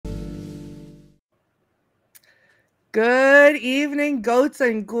Good evening, goats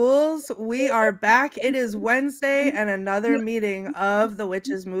and ghouls. We are back. It is Wednesday and another meeting of the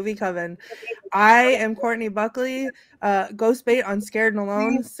Witches Movie Coven. I am Courtney Buckley, ghost bait on Scared and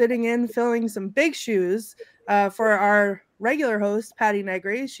Alone, sitting in, filling some big shoes for our regular host, Patty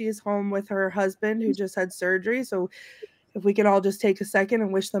Negri. She's home with her husband who just had surgery. So if we could all just take a second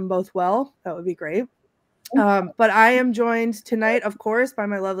and wish them both well, that would be great. But I am joined tonight, of course, by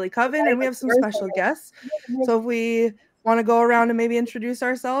my lovely coven, and we have some special guests. So if we want to go around and maybe introduce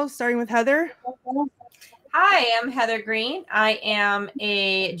ourselves, starting with Heather. Hi, I'm Heather Greene. I am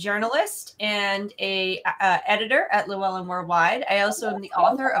a journalist and a editor at Llewellyn Worldwide. I also am the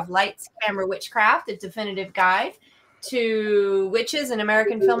author of Lights, Camera, Witchcraft, a definitive guide to witches in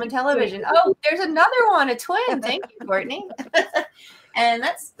American film and television. Oh, there's another one, a twin. Thank you, Courtney. And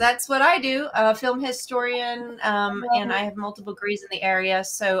that's what I do, a film historian, and I have multiple degrees in the area,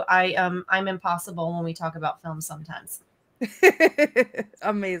 so I'm impossible when we talk about film sometimes.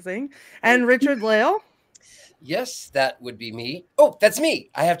 Amazing. And Richard-Lael? Yes, that would be me. Oh, that's me.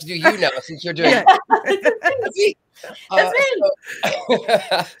 I have to do you now since you're doing it. That's me. That's me. So,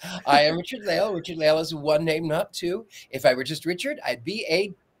 I am Richard-Lael. Richard-Lael is one name, not two. If I were just Richard, I'd be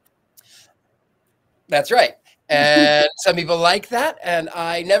a... That's right. And some people like that, and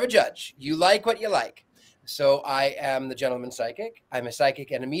I never judge. You like what you like. So I am the gentleman psychic. I'm a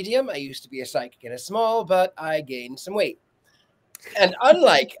psychic and a medium. I used to be a psychic and a small, but I gained some weight. And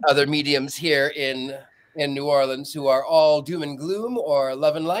unlike other mediums here in New Orleans who are all doom and gloom or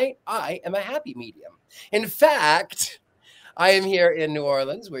love and light, I am a happy medium. In fact, I am here in New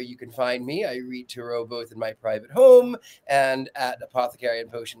Orleans where you can find me. I read tarot both in my private home and at Apothecary and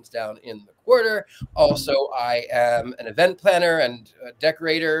Potions down in the quarter. Also, I am an event planner and a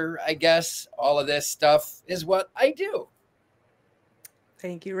decorator, I guess. All of this stuff is what I do.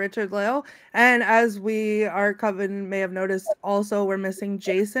 Thank you, Richard-Lael. And as our coven may have noticed, also we're missing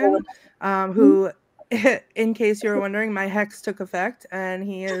Jason, who, in case you were wondering, my hex took effect and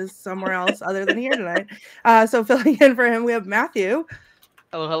he is somewhere else other than here tonight. So filling in for him, we have Mathew.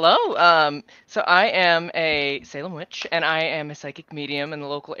 Oh, hello. So I am a Salem witch and I am a psychic medium in the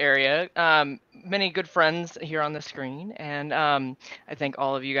local area. Many good friends here on the screen. And I thank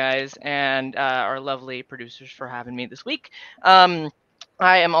all of you guys and our lovely producers for having me this week.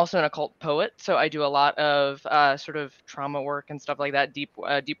 I am also an occult poet, so I do a lot of sort of trauma work and stuff like that, deep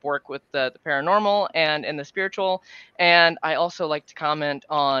work with the paranormal and in the spiritual. And I also like to comment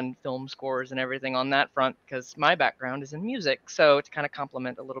on film scores and everything on that front because my background is in music. So to kind of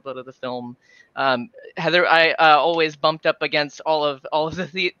complement a little bit of the film, Heather, I always bumped up against all of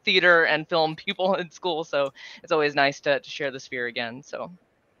the theater and film people in school, so it's always nice to share the sphere again. So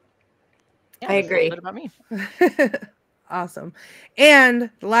yeah, I agree. A little bit about me. Awesome. And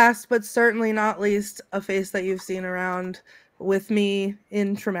last but certainly not least, a face that you've seen around with me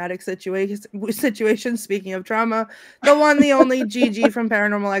in traumatic situations. Speaking of trauma, the one, the only Gigi from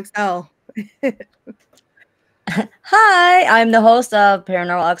Paranormal XL. Hi, I'm the host of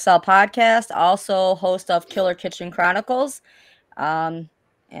Paranormal XL podcast, also host of Killer Kitchen Chronicles. And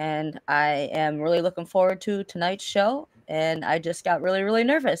I am really looking forward to tonight's show. And I just got really, really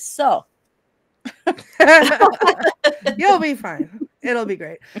nervous. So you'll be fine. It'll be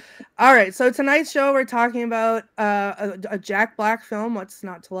great. All right. So tonight's show, we're talking about a Jack Black film. What's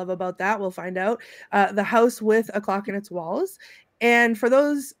not to love about that? We'll find out. The House with a Clock in Its Walls. And for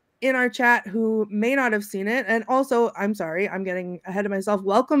those in our chat who may not have seen it, and also, I'm sorry, I'm getting ahead of myself.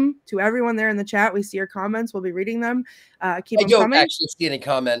 Welcome to everyone there in the chat. We see your comments. We'll be reading them. Keep them coming. I don't actually see any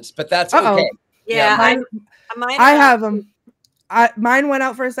comments, but that's okay. Yeah, I have them. Mine went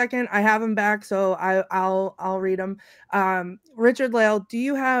out for a second. I have them back, so I'll read them. Richard-Lael, do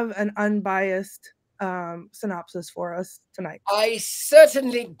you have an unbiased synopsis for us tonight? I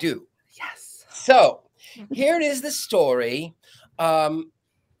certainly do. Yes. So here it is, the story.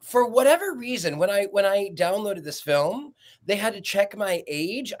 For whatever reason, when I downloaded this film, they had to check my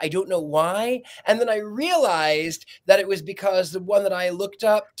age. I don't know why. And then I realized that it was because the one that I looked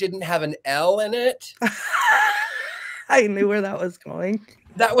up didn't have an L in it. I knew where that was going.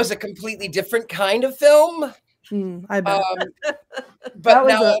 That was a completely different kind of film. I bet. But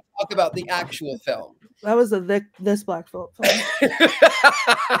now I'll talk about the actual film. That was This Black film.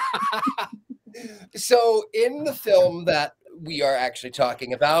 So in the film that we are actually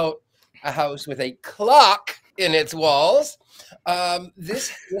talking about, A House with a Clock in Its Walls,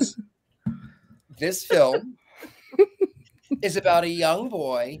 this film is about a young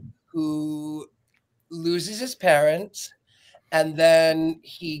boy who loses his parents, and then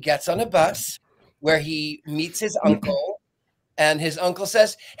he gets on a bus where he meets his uncle, and his uncle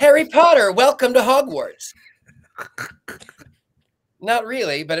says, "Harry Potter, welcome to Hogwarts." Not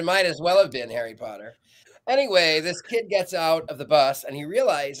really, but it might as well have been Harry Potter. Anyway, this kid gets out of the bus and he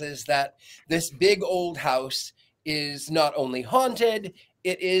realizes that this big old house is not only haunted,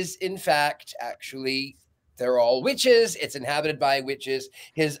 it is in fact actually they're all witches. It's inhabited by witches.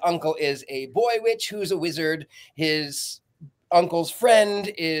 His uncle is a boy witch who's a wizard. His uncle's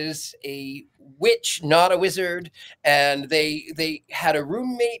friend is a witch, not a wizard. And they had a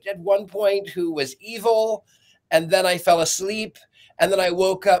roommate at one point who was evil. And then I fell asleep. And then I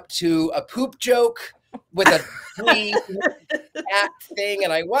woke up to a poop joke with a 3-act thing.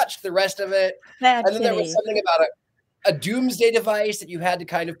 And I watched the rest of it. And then there was something about a doomsday device that you had to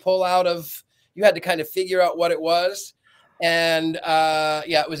kind of pull out of. You had to kind of figure out what it was. And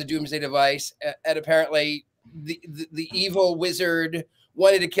yeah, it was a doomsday device. And apparently the evil wizard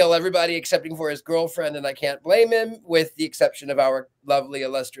wanted to kill everybody excepting for his girlfriend. And I can't blame him, with the exception of our lovely,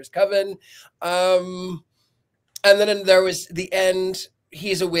 illustrious coven. And then there was the end.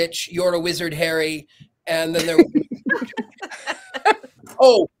 He's a witch. You're a wizard, Harry. And then there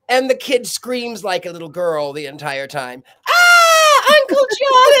oh, and the kid screams like a little girl the entire time. Ah, Uncle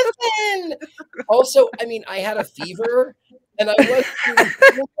Jonathan! Also, I mean, I had a fever and I wasn't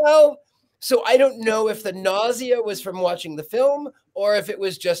feeling well. So I don't know if the nausea was from watching the film or if it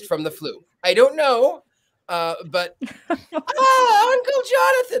was just from the flu. I don't know. But Uncle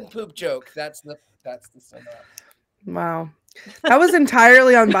Jonathan poop joke. That's the sum up. Wow. That was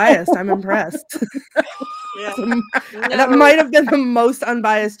entirely unbiased. I'm impressed. Yeah. That might have been the most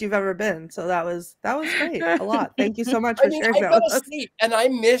unbiased you've ever been. So that was great. A lot. Thank you so much for sharing that with us. Asleep and I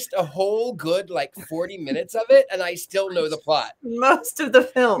missed a whole good 40 minutes of it, and I still know the plot. Most of the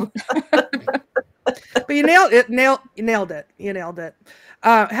film. But you nailed it. You nailed it.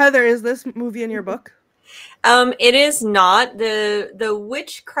 Heather, is this movie in your book? It is not. The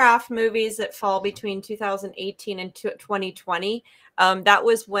witchcraft movies that fall between 2018 and 2020. That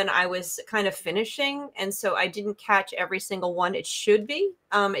was when I was kind of finishing, and so I didn't catch every single one. It should be.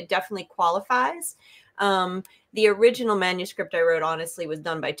 It definitely qualifies. The original manuscript I wrote, honestly, was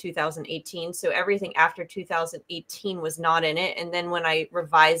done by 2018, so everything after 2018 was not in it. And then when I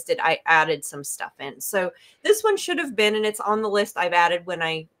revised it, I added some stuff in. So this one should have been, and it's on the list I've added when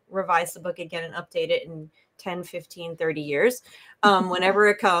I revise the book again and update it in 10, 15, 30 years, whenever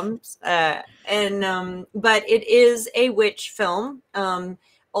it comes. But it is a witch film.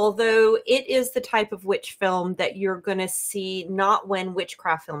 Although it is the type of witch film that you're going to see not when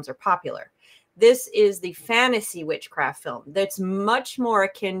witchcraft films are popular. This is the fantasy witchcraft film that's much more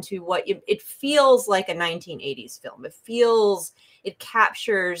akin to what it feels like a 1980s film. It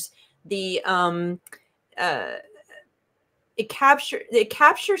captures the it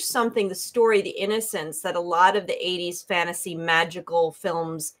captures something, the story, the innocence that a lot of the 80s fantasy magical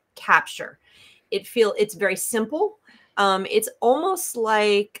films capture. It's very simple. It's almost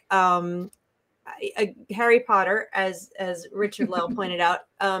like Harry Potter, as Richard-Lael pointed out,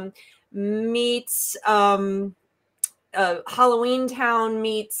 meets Halloween Town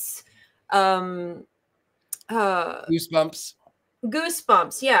meets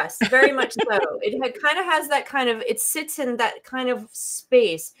Goosebumps, yes, very much so. It kind of has that kind of, it sits in that kind of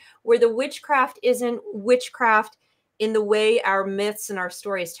space where the witchcraft isn't witchcraft in the way our myths and our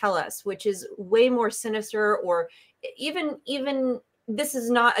stories tell us, which is way more sinister, or even this is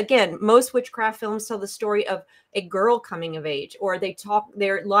not, again, most witchcraft films tell the story of a girl coming of age, or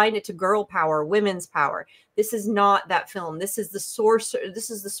they're line it to girl power, women's power. This is not that film. This is the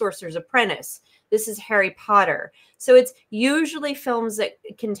Sorcerer's Apprentice. This is Harry Potter. So it's usually films that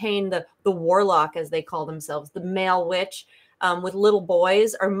contain the warlock, as they call themselves, the male witch, with little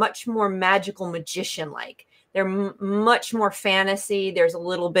boys, are much more magical magician-like. They're much more fantasy. There's a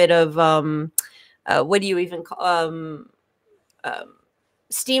little bit of, what do you even call,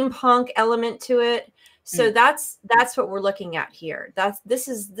 steampunk element to it. So that's what we're looking at here. This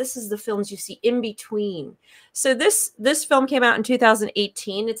is the films you see in between. So this film came out in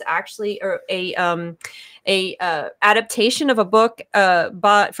 2018. It's actually a adaptation of a book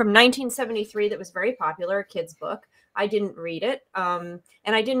from 1973 that was very popular, a kid's book. I didn't read it, and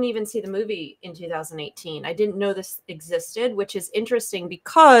I didn't even see the movie in 2018. I didn't know this existed, which is interesting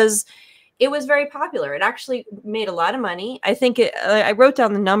because it was very popular. It actually made a lot of money. I think I wrote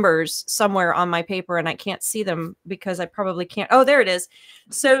down the numbers somewhere on my paper and I can't see them because I probably can't. Oh, there it is.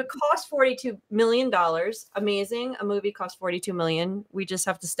 So it cost $42 million. Amazing. A movie cost $42 million. We just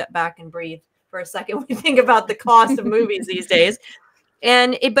have to step back and breathe for a second when we think about the cost of movies these days.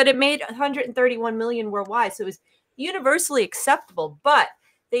 But it made $131 million worldwide. So it was universally acceptable. But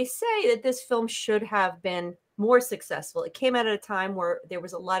they say that this film should have been more successful. It came out at a time where there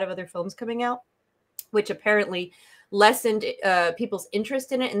was a lot of other films coming out. which apparently lessened people's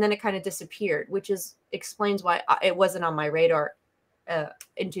interest in it, and then it kind of disappeared, which explains why it wasn't on my radar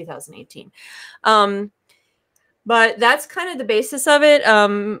in 2018. But that's kind of the basis of it.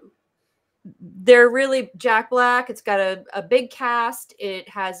 They're really Jack Black. It's got a big cast. It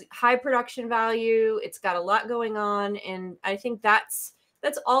has high production value. It's got a lot going on, and I think that's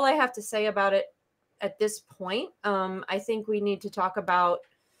all I have to say about it at this point. I think we need to talk about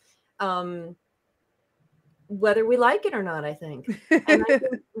whether we like it or not, I think. And I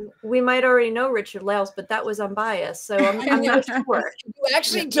think we might already know Richard-Lael's, but that was unbiased. So I'm not sure. You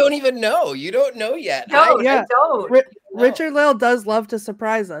actually don't even know. You don't know yet. No, I don't. Richard-Lael does love to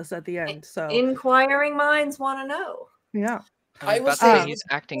surprise us at the end. So inquiring minds want to know. Yeah. I was about to say he's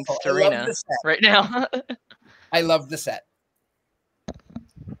acting Serena right now. I love the set.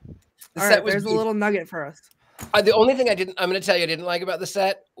 All right, there's a little nugget for us. The only thing I'm going to tell you I didn't like about the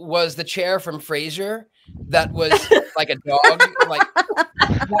set was the chair from Frasier that was like a dog. Like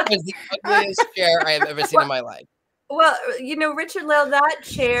that was the ugliest chair I have ever seen in my life. Well, you know, Richard-Lael, that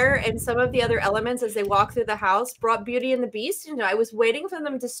chair and some of the other elements as they walk through the house brought Beauty and the Beast. And I was waiting for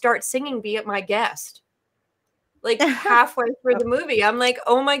them to start singing Be It My Guest. Like halfway through the movie. I'm like,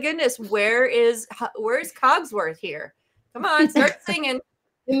 oh my goodness, where's Cogsworth here? Come on, start singing.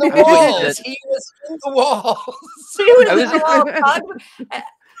 In the walls. He was in the walls. He was in the walls.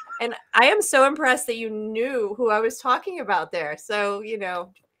 And I am so impressed that you knew who I was talking about there. So, you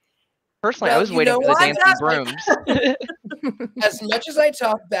know. Personally, I was waiting for the dancing brooms. As much as I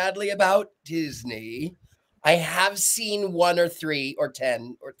talk badly about Disney, I have seen 1 or 3 or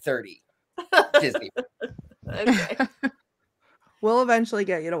 10 or 30 Disney. Okay. We'll eventually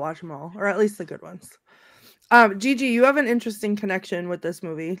get you to watch them all, or at least the good ones. Gigi, you have an interesting connection with this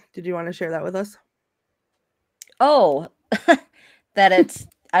movie. Did you want to share that with us? Oh,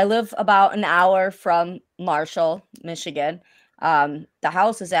 I live about an hour from Marshall, Michigan. The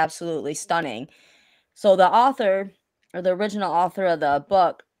house is absolutely stunning. So the author, or the original author of the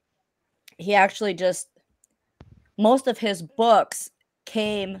book, he actually most of his books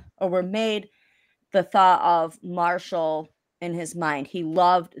came or were made the thought of Marshall in his mind. He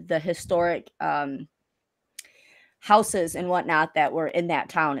loved the historic houses and whatnot that were in that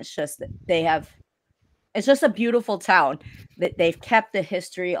town. It's just that it's just a beautiful town that they've kept the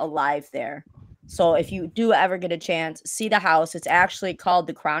history alive there. So if you do ever get a chance, see the house. It's actually called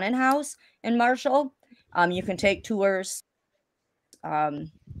the Crownin House in Marshall. You can take tours and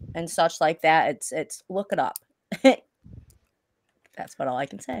such like that. It's look it up. That's about all I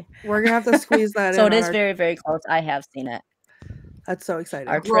can say. We're gonna have to squeeze that in. So it is very, very close. I have seen it. That's so exciting.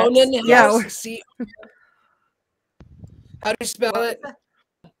 Our Cronin trips. House. See, how do you spell it?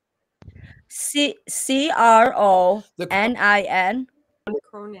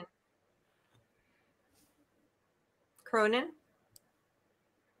 Cronin. Cronin.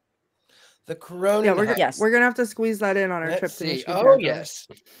 The Cronin. Yeah, we're gonna have to squeeze that in on our trip to Michigan. Oh yes.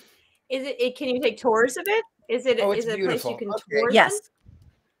 Is it? Can you take tours of it? Is it? Is it a place you can tour? Yes.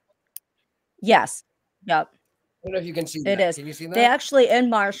 Yes. Yep. I don't know if you can see that. It is. Can you see that? They actually in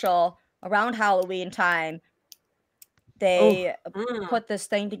Marshall around Halloween time. They put this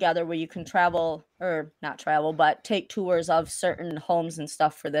thing together where you can travel, or not travel, but take tours of certain homes and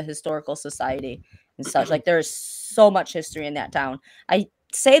stuff for the historical society and such. Like there's so much history in that town. I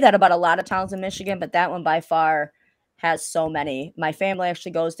say that about a lot of towns in Michigan, but that one by far has so many. My family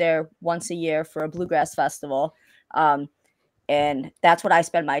actually goes there once a year for a bluegrass festival. And that's what I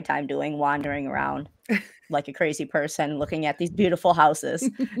spend my time doing, wandering around like a crazy person, looking at these beautiful houses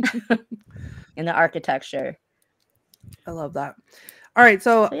and the architecture. I love that. All right,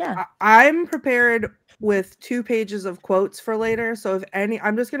 so yeah. I'm prepared with 2 pages of quotes for later. So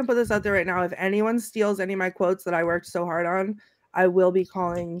I'm just gonna put this out there right now. If anyone steals any of my quotes that I worked so hard on, I will be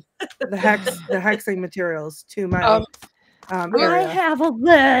calling the hexing materials to my area. I have a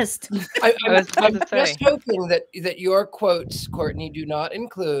list. I'm just hoping that your quotes, Courtney, do not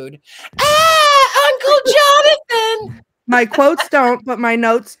include Uncle Jonathan. My quotes don't, but my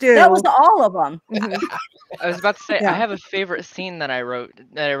notes do. That was all of them. I was about to say, I have a favorite scene that I wrote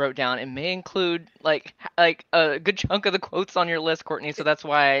down. It may include like a good chunk of the quotes on your list, Courtney. So that's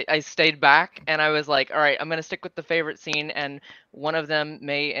why I stayed back and I was like, all right, I'm gonna stick with the favorite scene, and one of them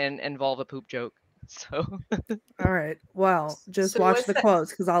may involve a poop joke. So all right, well, just watch the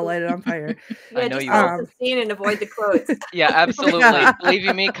quotes because I'll light it on fire. Yeah, I know just watch the scene and avoid the quotes. Yeah, absolutely.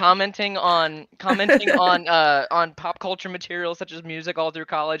 Leaving me commenting on pop culture materials such as music all through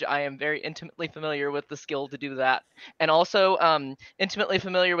college. I am very intimately familiar with the skill to do that, and also intimately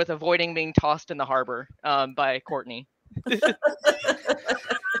familiar with avoiding being tossed in the harbor by Courtney.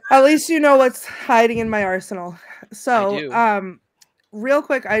 At least you know what's hiding in my arsenal. So, I do. Real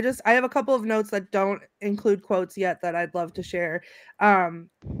quick, I have a couple of notes that don't include quotes yet that I'd love to share.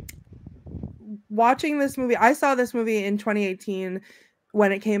 Watching this movie, I saw this movie in 2018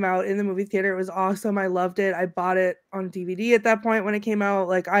 when it came out in the movie theater. It was awesome. I loved it. I bought it on DVD at that point when it came out.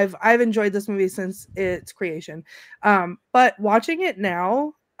 Like I've enjoyed this movie since its creation. But watching it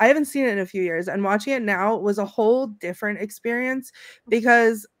now, I haven't seen it in a few years, and watching it now was a whole different experience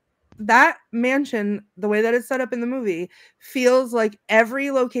because that mansion, the way that it's set up in the movie, feels like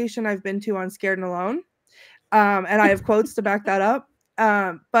every location I've been to on Scared and Alone. And I have quotes to back that up.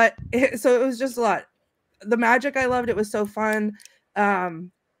 So it was just a lot. The magic, I loved. It was so fun.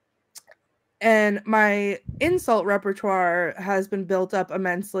 And my insult repertoire has been built up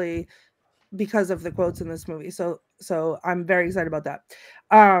immensely because of the quotes in this movie. So I'm very excited about that.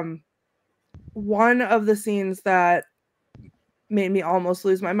 One of the scenes that made me almost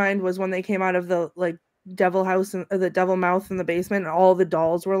lose my mind was when they came out of the like devil house and the devil mouth in the basement, and all the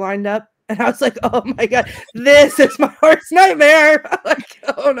dolls were lined up. And I was like, oh my God, this is my worst nightmare. Like,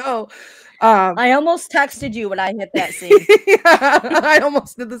 oh no. I almost texted you when I hit that scene. Yeah, I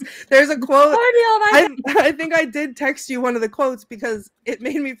almost did this. There's a quote. I think I did text you one of the quotes because it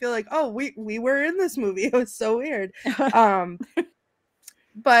made me feel like, oh, we were in this movie. It was so weird.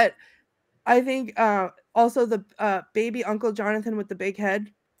 But I think also the baby Uncle Jonathan with the big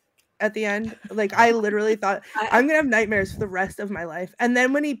head at the end. Like I literally thought I'm gonna have nightmares for the rest of my life. And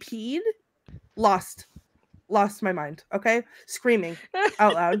then when he peed, lost my mind. Okay, screaming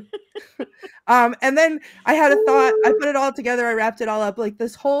out loud. And then I had a thought. I put it all together. I wrapped it all up. Like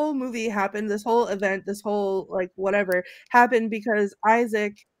this whole movie happened. This whole event. This whole like whatever happened because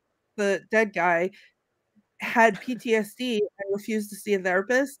Isaac, the dead guy, had PTSD and refused to see a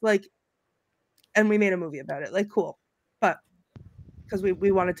therapist. Like, and we made a movie about it. Like, cool, but because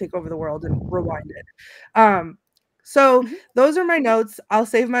we want to take over the world and rewind it. So those are my notes. I'll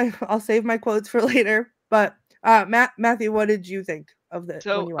save my quotes for later. But Mathew, what did you think of this?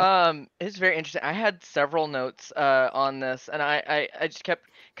 So it's very interesting. I had several notes on this, and I just kept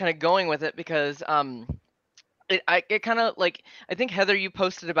kind of going with it because it kind of like, I think Heather, you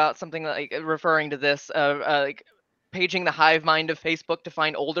posted about something like referring to this like paging the hive mind of Facebook to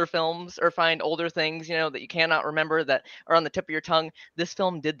find older films or find older things, you know, that you cannot remember that are on the tip of your tongue. This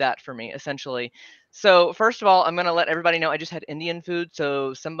film did that for me, essentially. So first of all, I'm going to let everybody know I just had Indian food.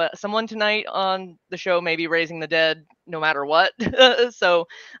 So someone tonight on the show may be raising the dead no matter what. So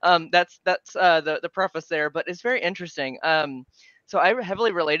that's the preface there, but it's very interesting. So I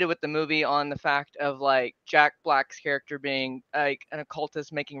heavily related with the movie on the fact of like Jack Black's character being like an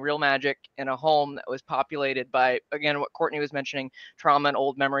occultist making real magic in a home that was populated by, again, what Courtney was mentioning, trauma and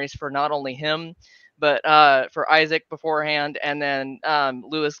old memories for not only him, but for Isaac beforehand, and then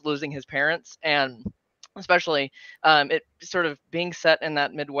Lewis losing his parents, and especially it sort of being set in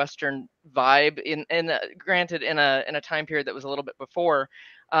that Midwestern vibe granted in a time period that was a little bit before.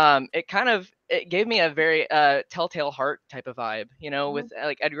 It gave me a very Telltale Heart type of vibe, you know, with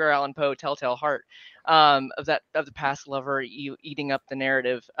like Edgar Allan Poe, Telltale Heart, of the past lover eating up the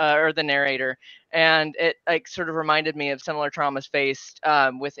narrative or the narrator, and it like sort of reminded me of similar traumas faced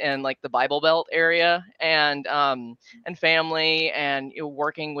within like the Bible Belt area and family, and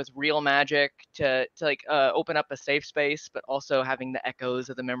working with real magic to like open up a safe space, but also having the echoes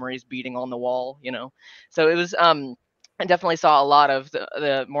of the memories beating on the wall, you know. So it was I definitely saw a lot of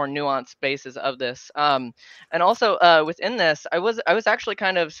the more nuanced bases of this. And also within this, I was actually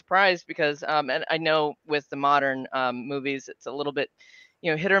kind of surprised because, and I know with the modern movies, it's a little bit,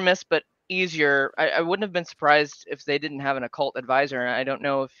 hit or miss, but easier. I wouldn't have been surprised if they didn't have an occult advisor. I don't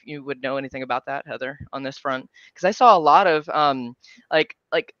know if you would know anything about that, Heather, on this front, because I saw a lot of like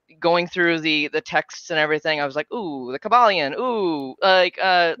going through the texts and everything. I was like, ooh, the Kabbalion, ooh, like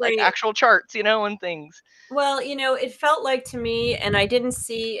actual charts, and things. Well, it felt like to me, and I didn't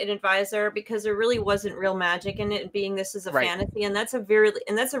see an advisor because there really wasn't real magic in it, being this is a fantasy, and that's a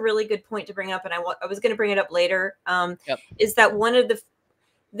really good point to bring up. And I was going to bring it up later. Is that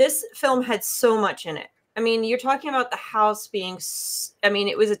this film had so much in it. I mean, you're talking about the house being,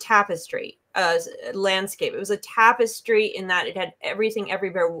 it was a tapestry landscape. It was a tapestry in that it had everything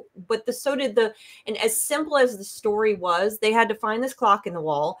everywhere, but and as simple as the story was, they had to find this clock in the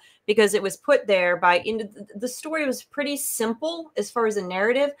wall because it was put there the story was pretty simple as far as a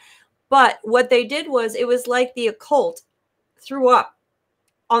narrative, but what they did was, it was like the occult threw up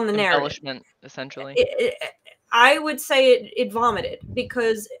on the narrative. Embellishment, essentially. I would say it vomited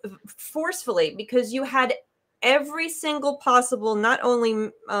forcefully, because you had every single possible, not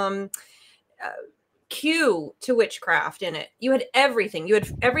only cue to witchcraft in it. You had everything. You had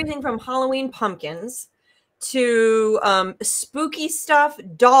everything from Halloween pumpkins to spooky stuff,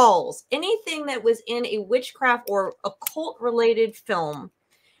 dolls, anything that was in a witchcraft or occult related film,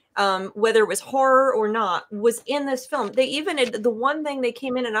 whether it was horror or not, was in this film. They even had the one thing they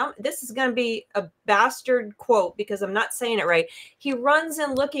came in, and this is going to be a bastard quote because I'm not saying it right. He runs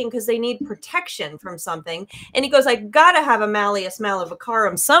in looking because they need protection from something, and he goes, "I gotta have a Malleus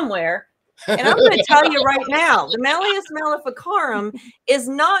Maleficarum somewhere." And I'm going to tell you right now, the Malleus Maleficarum is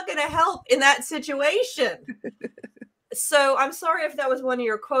not going to help in that situation. So I'm sorry if that was one of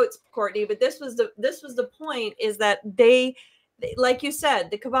your quotes, Courtney, but this was the point, is that they, like you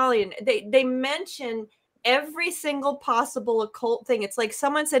said, the Kabbalion, they mention every single possible occult thing. It's like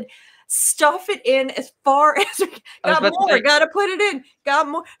someone said, stuff it in as far as got more, got to put it in, got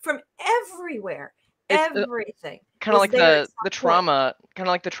more from everywhere. Everything. Kind of like the trauma,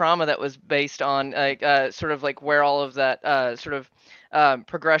 that was based on sort of like where all of that sort of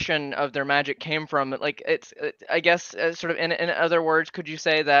progression of their magic came from. Like it's I guess sort of in other words, could you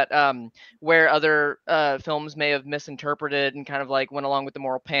say that where other films may have misinterpreted and kind of like went along with the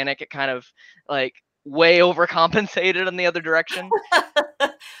moral panic, it kind of like way overcompensated in the other direction?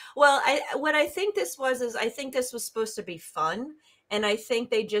 Well, what I think this was is I think this was supposed to be fun. And I think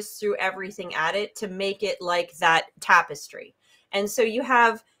they just threw everything at it to make it like that tapestry. And so you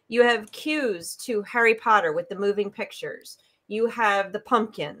have cues to Harry Potter with the moving pictures. You have the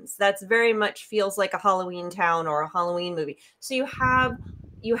pumpkins. That's very much feels like a Halloween Town or a Halloween movie. So you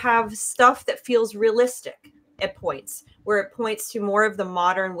have stuff that feels realistic at points, where it points to more of the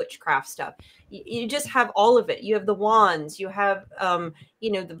modern witchcraft stuff. You just have all of it. You have the wands, you have,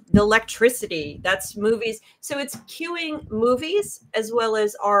 the electricity, that's movies. So it's cueing movies as well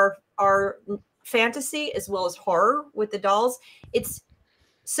as our fantasy, as well as horror with the dolls.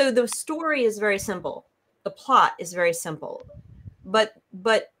 So the story is very simple. The plot is very simple, but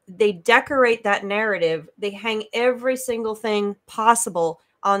they decorate that narrative. They hang every single thing possible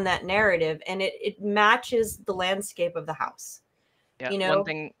on that narrative, and it matches the landscape of the house. Yeah, one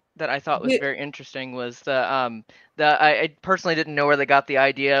thing that I thought was very interesting was I personally didn't know where they got the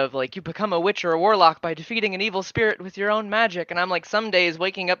idea of like you become a witch or a warlock by defeating an evil spirit with your own magic, and I'm like, some days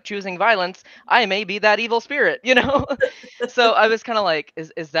waking up choosing violence, I may be that evil spirit, So I was kind of like,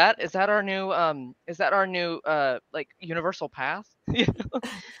 is that our new like universal path?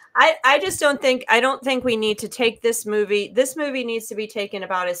 I just don't think we need to take this movie. This movie needs to be taken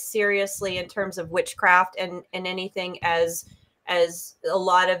about as seriously in terms of witchcraft and anything as a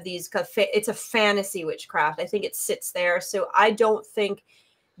lot of these. It's a fantasy witchcraft. I think it sits there. So I don't think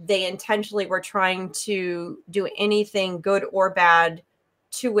they intentionally were trying to do anything good or bad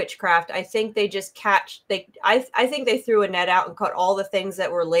to witchcraft. I think they just I think they threw a net out and caught all the things that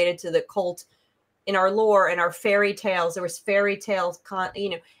were related to the cult in our lore and our fairy tales. There was fairy tales,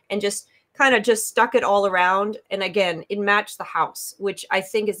 and just kind of just stuck it all around. And again, it matched the house, which I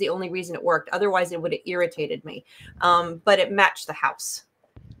think is the only reason it worked. Otherwise, it would have irritated me. But it matched the house.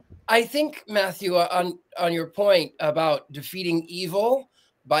 I think, Mathew, on your point about defeating evil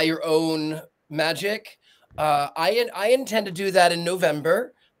by your own magic, I intend to do that in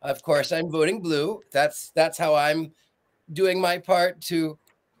November. Of course, I'm voting blue. That's how I'm doing my part to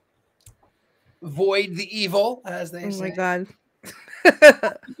void the evil, as they say. Oh my God.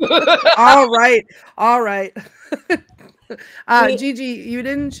 All right. Gigi, you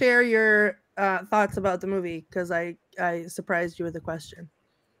didn't share your thoughts about the movie because I surprised you with a question.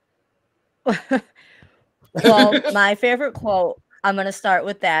 Well, my favorite quote, I'm going to start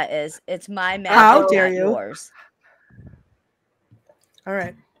with that, is "It's my magic, How dare not you?" yours. All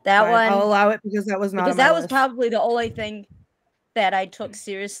right. That Fine. one, I'll allow it because that was not because on my that was list. probably the only thing that I took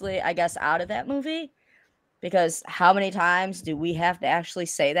seriously, I guess, out of that movie. Because how many times do we have to actually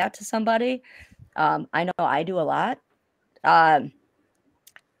say that to somebody? I know I do a lot. My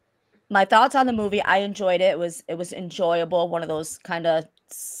thoughts on the movie, I enjoyed it. It was enjoyable. One of those kind of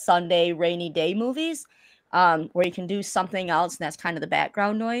Sunday rainy day movies where you can do something else and that's kind of the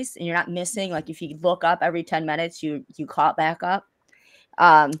background noise and you're not missing. Like if you look up every 10 minutes, you caught back up.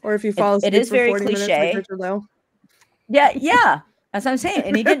 Or if you fall asleep it is for very 40 cliche. minutes like Richard-Lael. Yeah. That's what I'm saying.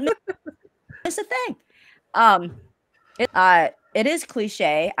 And he didn't miss a thing. It is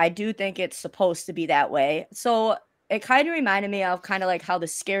cliche. I do think it's supposed to be that way. So it kind of reminded me of kind of like how the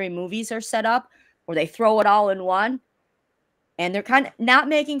scary movies are set up, where they throw it all in one, and they're kind of not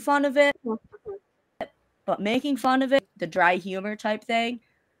making fun of it, but making fun of it, the dry humor type thing.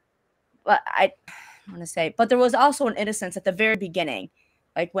 But I want to say, but there was also an innocence at the very beginning,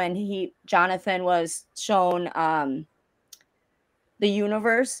 like when Jonathan was shown the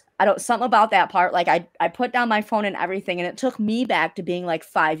universe. I don't, something about that part. Like I put down my phone and everything, and it took me back to being like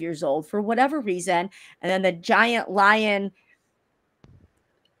 5 years old for whatever reason. And then the giant lion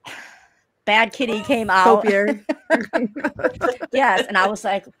bad kitty came out. Yes. And I was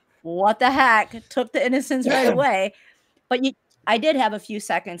like, what the heck? Took the innocence right away. But I did have a few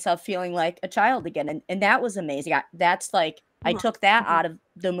seconds of feeling like a child again. And that was amazing. That's like, I took that out of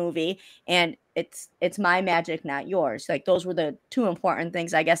the movie, and it's my magic, not yours. Like, those were the two important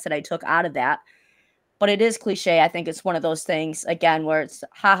things, I guess, that I took out of that. But it is cliche. I think it's one of those things, again, where it's,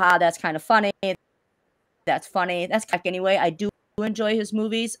 haha, that's kind of funny. That's funny. That's like, anyway, I do enjoy his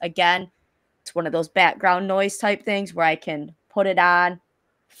movies. Again, it's one of those background noise type things where I can put it on,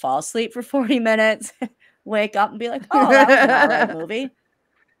 fall asleep for 40 minutes, wake up and be like, oh, that was an all right movie.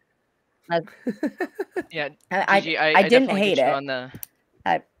 Yeah, I I didn't definitely hate get you it. on the.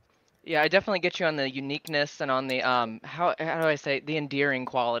 Yeah, I definitely get you on the uniqueness and on the how do I say, the endearing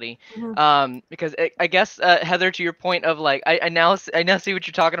quality. Because I guess Heather, to your point of like, I now see what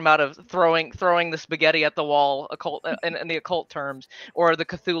you're talking about, of throwing the spaghetti at the wall, occult in the occult terms, or the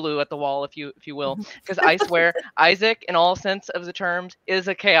Cthulhu at the wall, if you will. Because I swear Isaac, in all sense of the terms, is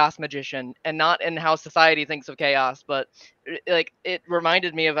a chaos magician, and not in how society thinks of chaos, but like, it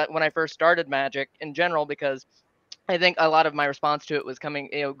reminded me of when I first started magic in general, because I think a lot of my response to it was coming,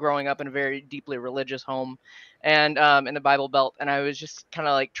 growing up in a very deeply religious home, and in the Bible Belt, and I was just kind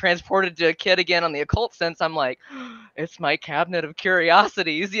of like transported to a kid again on the occult sense. I'm like, it's my cabinet of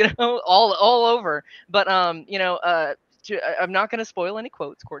curiosities, all over. But I'm not going to spoil any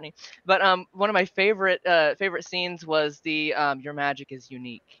quotes, Courtney. But one of my favorite scenes was the "Your magic is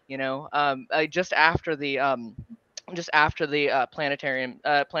unique." Just after the planetarium,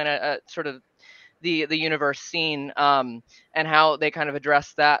 sort of the universe scene, and how they kind of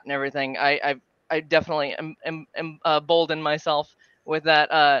address that and everything. I definitely am emboldened myself with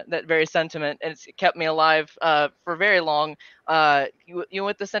that very sentiment, and it's kept me alive for very long.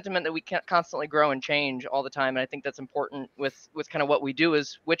 With the sentiment that we can't constantly grow and change all the time, and I think that's important with kind of what we do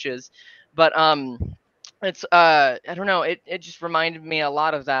as witches. But it's I don't know, it just reminded me a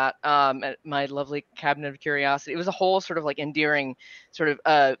lot of that, at my lovely cabinet of curiosity. It was a whole sort of like endearing sort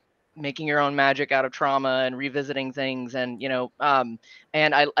of making your own magic out of trauma and revisiting things, and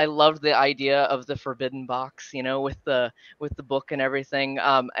and I loved the idea of the forbidden box, with the book and everything.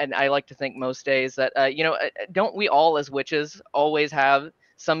 And I like to think most days that don't we all as witches always have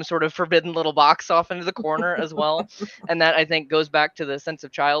some sort of forbidden little box off into the corner as well? And that, I think, goes back to the sense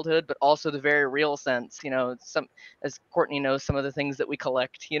of childhood, but also the very real sense, some, as Courtney knows, some of the things that we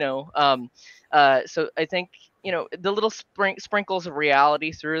collect, so I think, the little sprinkles of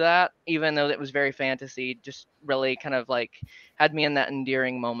reality through that, even though it was very fantasy, just really kind of like had me in that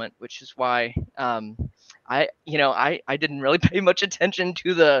endearing moment, which is why I didn't really pay much attention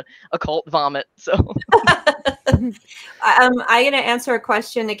to the occult vomit. So I'm going to answer a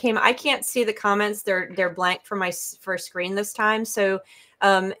question that came. I can't see the comments; they're blank for my first screen this time. So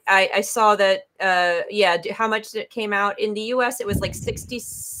I saw that. How much it came out in the U.S. It was like 60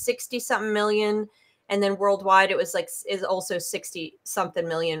 something million. And then worldwide, it was is also 60 something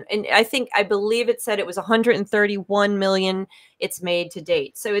million. And I believe it said it was 131 million it's made to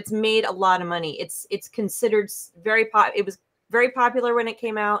date. So it's made a lot of money. It's considered it was very popular when it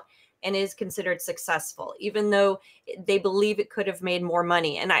came out, and is considered successful, even though they believe it could have made more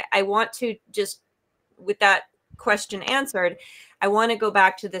money. And I want to just, with that question answered, I want to go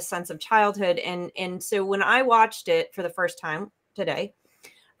back to this sense of childhood. And so when I watched it for the first time today,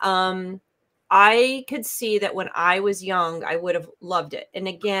 I could see that when I was young, I would have loved it. And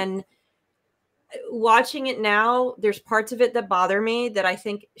again, watching it now, there's parts of it that bother me that I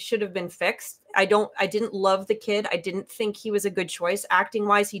think should have been fixed. I didn't love the kid. I didn't think he was a good choice. Acting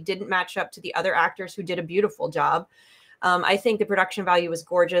wise, he didn't match up to the other actors who did a beautiful job. I think the production value was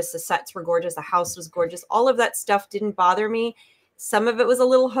gorgeous. The sets were gorgeous. The house was gorgeous. All of that stuff didn't bother me. Some of it was a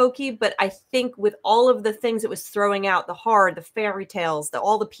little hokey, but I think with all of the things it was throwing out, the horror, the fairy tales,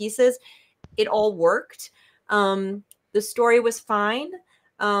 all the pieces, it all worked. The story was fine.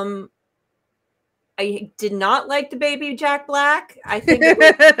 I did not like the baby Jack Black. I think it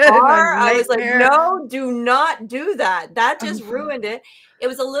was far. I was like, no, do not do that. That just ruined it. It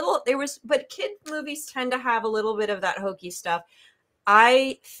was a little, but kid movies tend to have a little bit of that hokey stuff.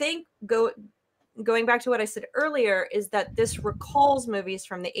 I think going back to what I said earlier is that this recalls movies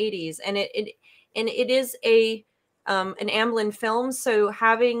from the 80s, and it is an Amblin film. So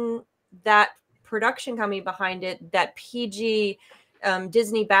having that production company behind it, that PG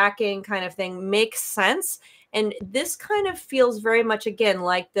Disney backing kind of thing, makes sense. And this kind of feels very much, again,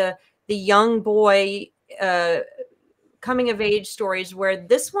 like the young boy coming of age stories, where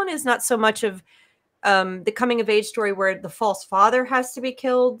this one is not so much of the coming of age story where the false father has to be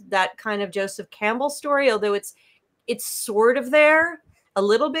killed, that kind of Joseph Campbell story, although it's sort of there a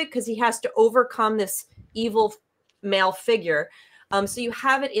little bit because he has to overcome this evil male figure. So you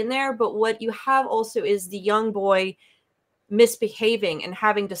have it in there, but what you have also is the young boy misbehaving and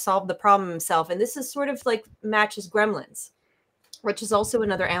having to solve the problem himself. And this is sort of like matches Gremlins, which is also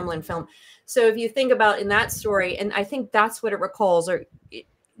another Amblin film. So if you think about in that story, and I think that's what it recalls, or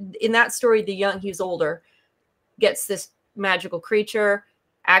in that story, he's older, gets this magical creature,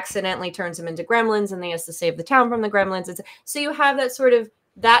 accidentally turns him into gremlins, and he has to save the town from the gremlins. So you have that sort of,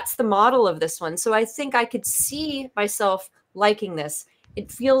 that's the model of this one. So I think I could see myself liking this.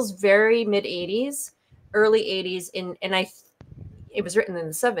 It feels very mid 80s, early 80s, it was written in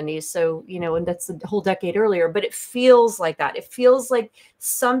the 70s. So, you know, and that's a whole decade earlier, but it feels like that. It feels like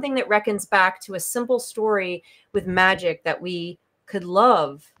something that reckons back to a simple story with magic that we could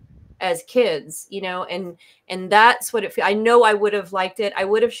love as kids, you know, and that's what it feels. I know I would have liked it. I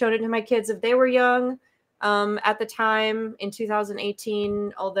would have shown it to my kids if they were young at the time in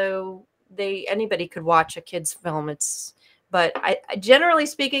 2018, although anybody could watch a kid's film. But I generally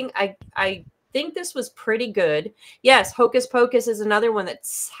speaking, I think this was pretty good. Yes, Hocus Pocus is another one that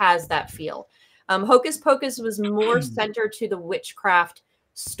has that feel. Hocus Pocus was more centered to the witchcraft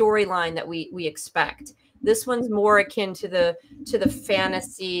storyline that we expect. This one's more akin to the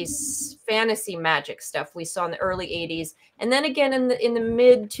fantasy magic stuff we saw in the early 80s, and then again in the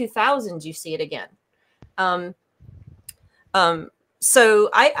mid 2000s you see it again. So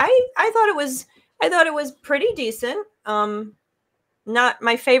I thought it was pretty decent. Not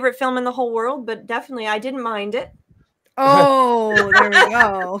my favorite film in the whole world, but definitely I didn't mind it. Oh, there we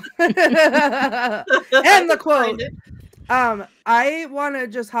go. And the quote. I want to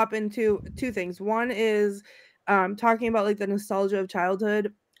just hop into two things. One is talking about like the nostalgia of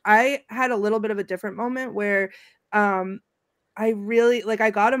childhood. I had a little bit of a different moment where I really I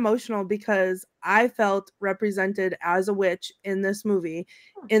got emotional because I felt represented as a witch in this movie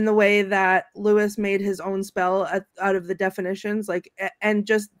in the way that Lewis made his own spell out of the definitions, and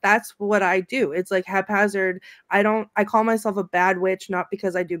just that's what I do. It's like haphazard. I call myself a bad witch, not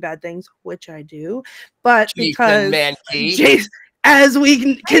because I do bad things, which I do, but because Jason, as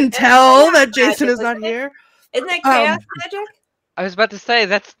we can tell that Jason is not here. Isn't that chaos magic? I was about to say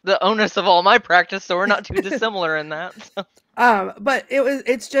that's the onus of all my practice, so we're not too dissimilar in that. So. But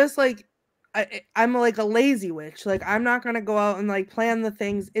it's just like I'm like a lazy witch. Like I'm not gonna go out and like plan the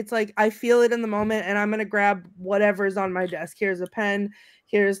things. It's like I feel it in the moment, and I'm gonna grab whatever's on my desk. Here's a pen.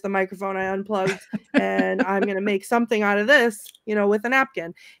 Here's the microphone I unplugged, and I'm gonna make something out of this, you know, with a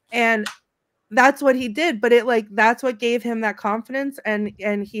napkin. And that's what he did, but that's what gave him that confidence, and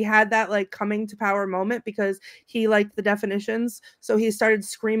he had that like coming to power moment because he liked the definitions, so he started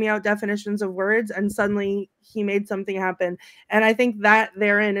screaming out definitions of words, and suddenly he made something happen. And I think that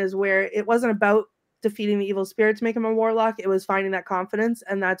therein is where it wasn't about defeating the evil spirit to make him a warlock, it was finding that confidence,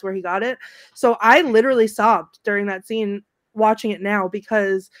 and that's where he got it. So I literally sobbed during that scene watching it now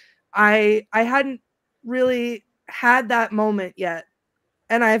because I hadn't really had that moment yet.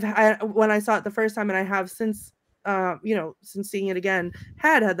 And when I saw it the first time, and I have since, since seeing it again,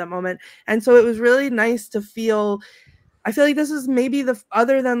 had that moment. And so it was really nice to feel. I feel like this is maybe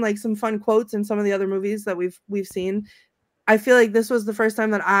other than like some fun quotes in some of the other movies that we've seen. I feel like this was the first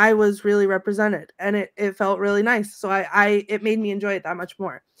time that I was really represented, and it felt really nice. So it made me enjoy it that much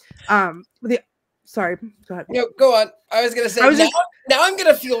more. Sorry, go ahead. No, go on. I was gonna say now I'm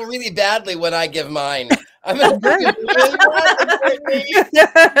gonna feel really badly when I give mine. I'm gonna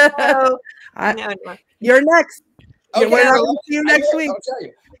You're next. Okay, we'll see you next week. I'll tell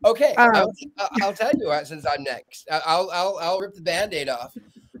you. Okay, I'll tell you since I'm next. I'll rip the Band-Aid off.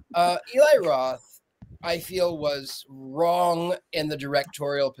 Eli Roth, I feel, was wrong in the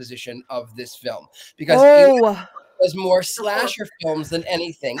directorial position of this film because Eli was more slasher films than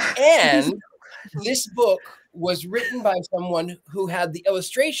anything, and this book was written by someone who had the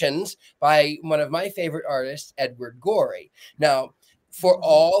illustrations by one of my favorite artists, Edward Gorey. Now, for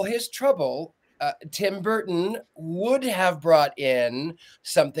all his trouble, Tim Burton would have brought in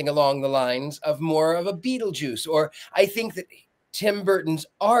something along the lines of more of a Beetlejuice, or I think that Tim Burton's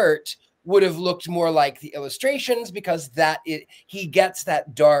art would have looked more like the illustrations because he gets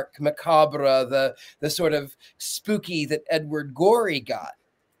that dark, macabre, the sort of spooky that Edward Gorey got.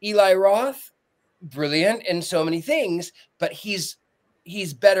 Eli Roth, brilliant in so many things, but he's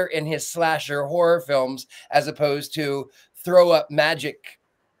better in his slasher horror films as opposed to throw up magic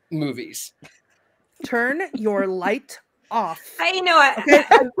movies. Turn your light off. You know what? Okay?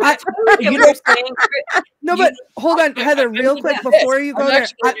 I totally get what you're saying. No, but hold on, Heather, real quick before you go there.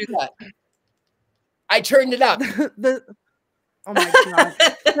 I turned it up. Oh my god!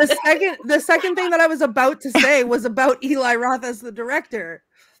 The second thing that I was about to say was about Eli Roth as the director,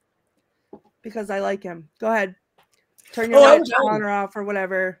 because I like him. Go ahead, turn your lights on or off or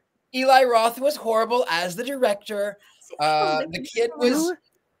whatever. Eli Roth was horrible as the director. The kid was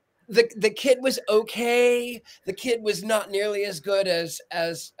the kid was okay. The kid was not nearly as good as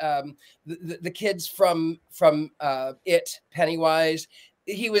the kids from It, Pennywise.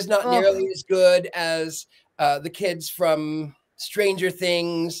 He was not nearly as good as the kids from Stranger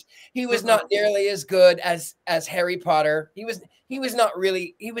Things. He was not nearly as good as Harry Potter. He was not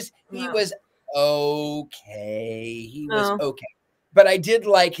really. He was okay. He was okay. But I did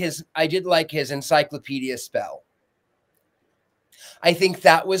like his encyclopedia spell. I think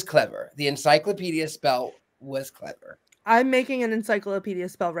that was clever. The encyclopedia spell was clever. I'm making an encyclopedia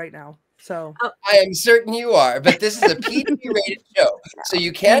spell right now. So I am certain you are, but this is a PG-rated show, so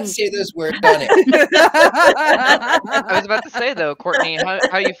you can't say those words on it. I was about to say though, Courtney,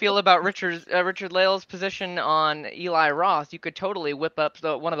 how you feel about Richard-Lael's position on Eli Roth? You could totally whip up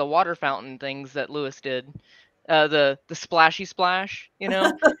one of the water fountain things that Lewis did. The splashy splash, you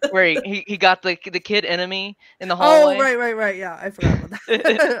know, where he got the kid enemy in the hallway. Oh, right. Yeah, I forgot about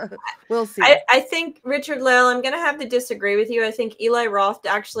that. We'll see. I think Richard-Lael, I'm going to have to disagree with you. I think Eli Roth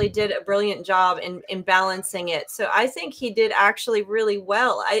actually did a brilliant job in balancing it. So I think he did actually really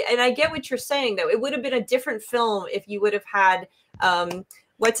well. And I get what you're saying, though. It would have been a different film if you would have had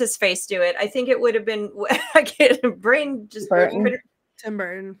what's his face do it. I think it would have been I can't brain just Tim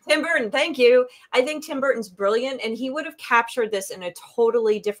Burton. Tim Burton, thank you. I think Tim Burton's brilliant, and he would have captured this in a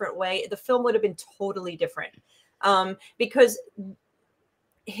totally different way. The film would have been totally different because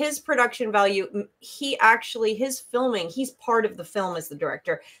his production value, his filming, he's part of the film as the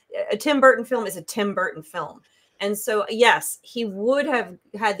director. A Tim Burton film is a Tim Burton film. And so, yes, he would have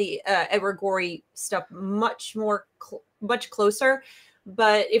had the Edward Gorey stuff much closer.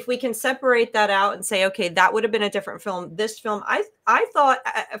 But if we can separate that out and say, okay, that would have been a different film. This film, I thought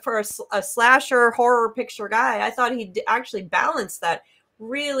for a slasher horror picture guy, I thought he actually balanced that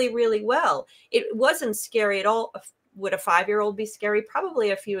really, really well. It wasn't scary at all. Would a 5-year-old be scary? Probably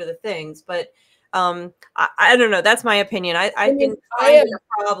a few of the things, but I don't know. That's my opinion. I think I am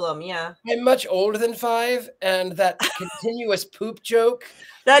a problem. Yeah, I'm much older than 5, and that continuous poop joke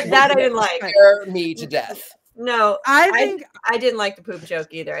that I didn't like. Scare me to death. No, I didn't like the poop joke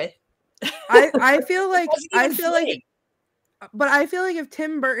either. I feel like but I feel like if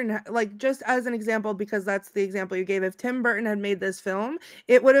Tim Burton, like just as an example, because that's the example you gave, if Tim Burton had made this film,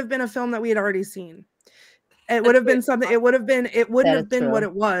 it would have been a film that we had already seen. It would have been something. It wouldn't have been what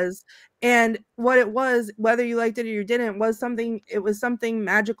it was, and what it was, whether you liked it or you didn't, was something. It was something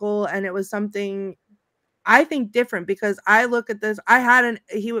magical, and it was something, I think, different, because I look at this.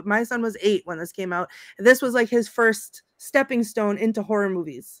 My son was 8 when this came out. And this was like his first stepping stone into horror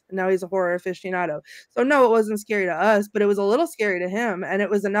movies. Now he's a horror aficionado. So no, it wasn't scary to us, but it was a little scary to him. And it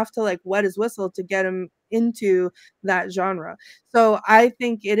was enough to like wet his whistle to get him into that genre. So I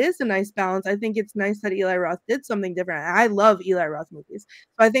think it is a nice balance. I think it's nice that Eli Roth did something different. I love Eli Roth movies.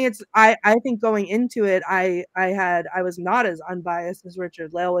 So I think I think going into it, I was not as unbiased as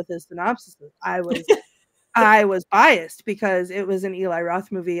Richard-Lael with his synopsis. I was biased because it was an Eli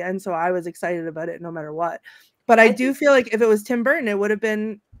Roth movie, and so I was excited about it no matter what. But I do feel like if it was Tim Burton, it would have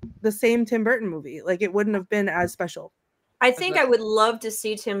been the same Tim Burton movie. Like, it wouldn't have been as special. I think I would love to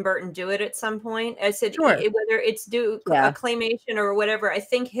see Tim Burton do it at some point. I said, sure, whether it's a claymation or whatever. I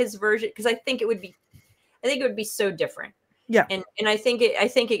think his version, because I think it would be so different. Yeah, and I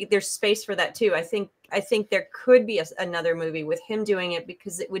think there's space for that too. I think there could be another movie with him doing it,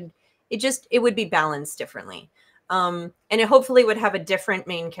 because it would be balanced differently. And it hopefully would have a different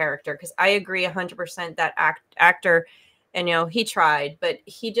main character, because I agree 100% that actor, and he tried, but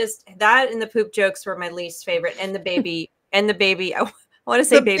that and the poop jokes were my least favorite, and the baby I want to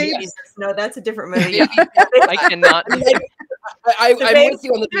say baby Jesus. No, that's a different movie. I cannot. I'm with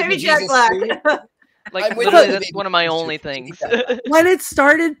you on the baby Jesus too. Like, literally, that's one of my only things. When it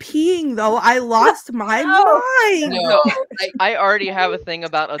started peeing, though, I lost my mind. No, I already have a thing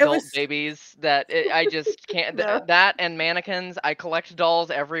about adult babies that I just can't. No. That and mannequins. I collect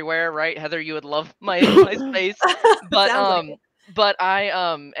dolls everywhere, right? Heather, you would love my space. But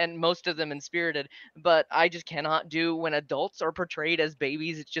and most of them in Spirited, but I just cannot do when adults are portrayed as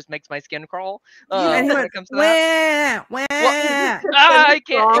babies. It just makes my skin crawl. And he went, it comes to that. I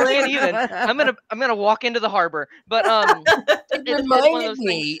can't even. I'm gonna walk into the harbor. But it reminded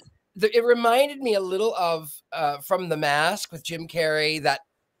me it reminded me a little of from The Mask with Jim Carrey. That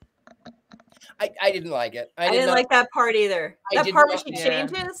I didn't like it. I didn't like that part either. That part where she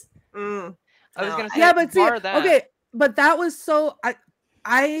changes. I was gonna say, yeah, but see, that. okay, but that was so.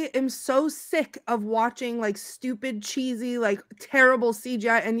 I am so sick of watching like stupid, cheesy, like terrible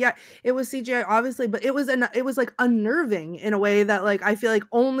CGI, and yet it was CGI, obviously, but it was like unnerving in a way that like I feel like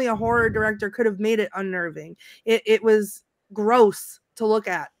only a horror director could have made it unnerving. It was gross to look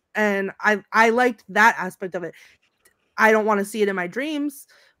at, and I liked that aspect of it. I don't want to see it in my dreams,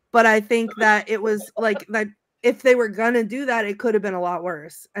 but I think that it was like that. If they were gonna do that, it could have been a lot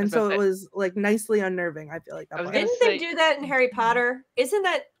worse. And so it was like nicely unnerving. I feel like that. Didn't they do that in Harry Potter? Isn't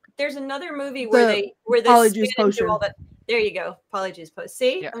that there's another movie where they Polyjuice Potion. all that. There you go, Polyjuice Potion.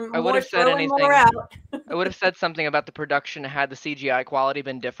 See, I would have said anything. I would have said something about the production had the CGI quality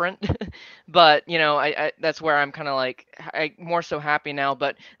been different, but you know, I that's where I'm kind of like more so happy now.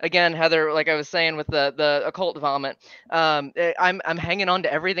 But again, Heather, like I was saying with the occult vomit, I'm hanging on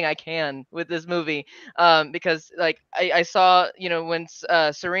to everything I can with this movie, because like I saw, you know, when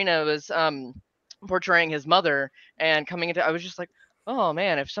Serena was portraying his mother and coming into, I was just like, oh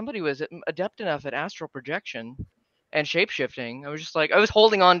man, if somebody was adept enough at astral projection and shape-shifting, I was just like, I was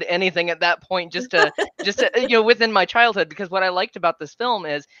holding on to anything at that point just to you know, within my childhood, because what I liked about this film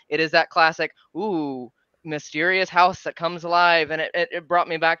is it is that classic mysterious house that comes alive, and it brought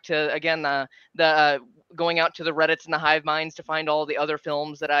me back to, again, the going out to the Reddits and the hive minds to find all the other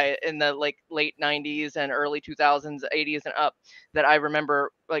films that I, in the like late 90s and early 2000s, 80s and up, that I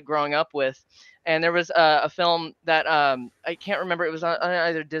remember like growing up with. And there was a film that I can't remember. It was on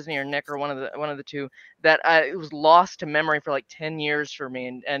either Disney or Nick or one of the two, that it was lost to memory for like 10 years for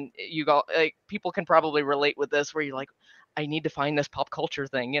me. And you go, like, people can probably relate with this, where you're like, I need to find this pop culture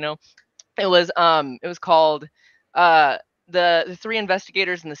thing, you know. It was called the Three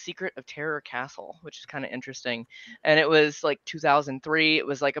Investigators and the Secret of Terror Castle, which is kind of interesting. And it was like 2003. It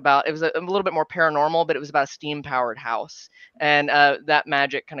was like it was a little bit more paranormal, but it was about a steam powered house, and that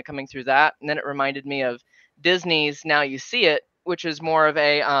magic kind of coming through that. And then it reminded me of Disney's Now You See It, which is more of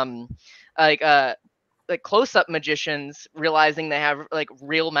a like close-up magicians realizing they have like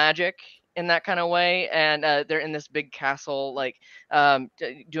real magic in that kind of way, and they're in this big castle, like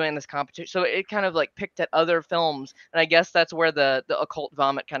doing this competition. So it kind of like picked at other films, and I guess that's where the occult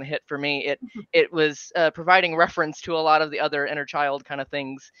vomit kind of hit for me. It was providing reference to a lot of the other inner child kind of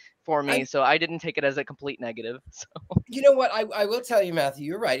things for me, so I didn't take it as a complete negative. So you know what, I will tell you, Matthew,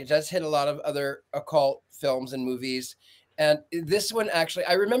 you're right. It does hit a lot of other occult films and movies. And this one, actually,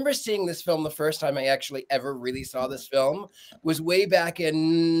 I remember seeing this film the first time I actually ever really saw this film was way back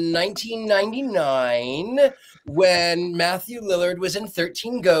in 1999 when Mathew Lillard was in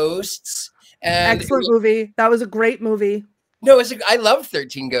 13 Ghosts. And excellent movie. That was a great movie. No, I love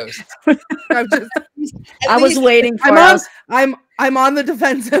 13 Ghosts. I was waiting for us. I'm on the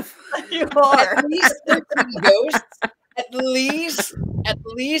defensive. You are. At least 13 Ghosts. At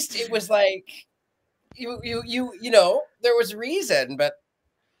least it was like, you know, there was reason, but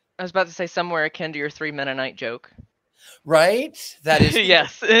I was about to say somewhere akin to your 3 Men a Night joke. Right? That is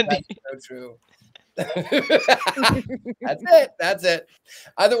yes. That's so true. That's it.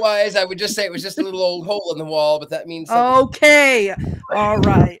 Otherwise, I would just say it was just a little old hole in the wall, but that means something. Okay. All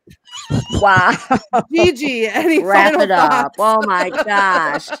right. Wow. Gigi, any wrap final it up. thoughts? Oh my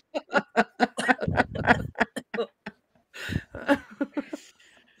gosh.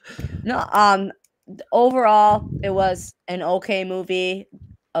 No, overall, it was an okay movie,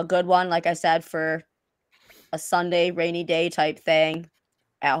 a good one, like I said, for a Sunday rainy day type thing,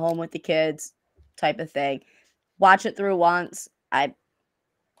 at home with the kids type of thing. Watch it through once.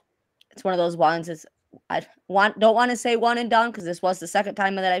 It's one of those ones. Don't want to say one and done, because this was the second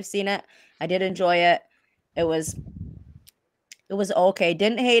time that I've seen it. I did enjoy it. It was okay.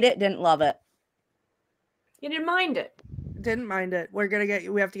 Didn't hate it. Didn't love it. You didn't mind it. Didn't mind it. We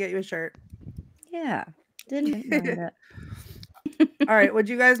have to get you a shirt. Yeah. Didn't mind it. All right. Would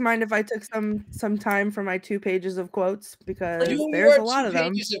you guys mind if I took some time for my 2 pages of quotes, because Do there's your a lot 2 of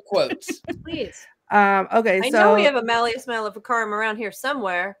them. pages of quotes. Please. Okay. I So know we have a Malleus Maleficarum around here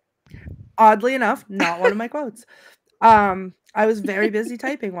somewhere. oddly enough, not one of my quotes. I was very busy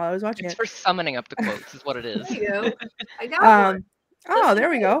typing while I was watching It's it. for summoning up the quotes, is what it is. There you go. I got one. Oh, there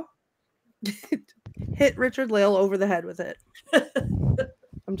we go. Hit Richard-Lael over the head with it.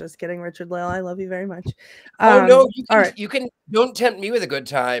 I'm just kidding, Richard-Lael. I love you very much. Oh no, all right. You can don't tempt me with a good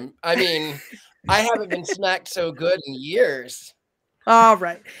time. I mean, I haven't been smacked so good in years. All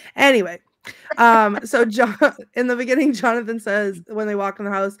right. Anyway, so John, in the beginning, Jonathan says when they walk in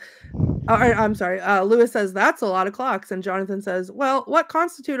the house, I'm sorry. Lewis says that's a lot of clocks, and Jonathan says, "Well, what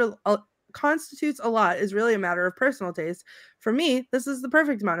constitutes a lot is really a matter of personal taste. For me, this is the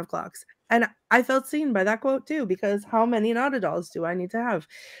perfect amount of clocks." And I felt seen by that quote too, because how many Nada dolls do I need to have?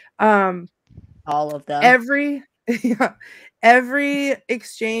 All of them. Every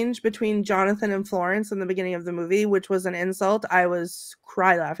exchange between Jonathan and Florence in the beginning of the movie, which was an insult, I was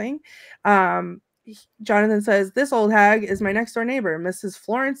cry laughing. Jonathan says, "This old hag is my next door neighbor, Mrs.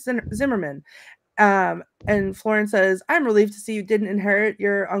 Florence Zimmerman." And Florence says, "I'm relieved to see you didn't inherit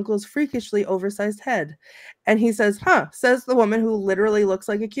your uncle's freakishly oversized head." And he says, "Huh," says the woman who literally looks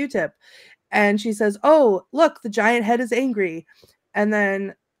like a Q-tip. And she says, "Oh, look, the giant head is angry." And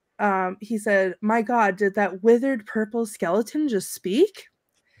then he said, "My God, did that withered purple skeleton just speak?"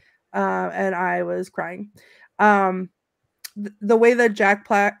 And I was crying. The way that Jack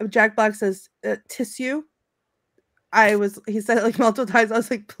Black says tissue, he said it like multiple times. I was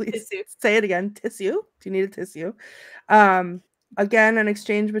like, please say it again. Tissue? Do you need a tissue? Again, an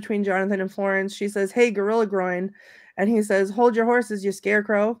exchange between Jonathan and Florence. She says, "Hey, gorilla groin." And he says, "Hold your horses, you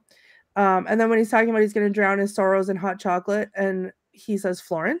scarecrow." And then when he's talking about he's going to drown his sorrows in hot chocolate, and he says,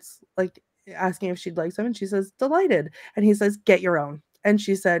 "Florence," like asking if she'd like some, and she says, "Delighted." And he says, "Get your own." And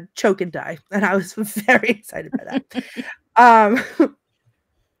she said, "Choke and die." And I was very excited by that.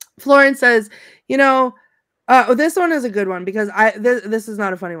 Florence says, "You know, this one is a good one because this is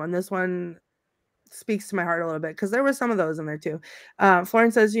not a funny one. This one speaks to my heart a little bit because there were some of those in there too."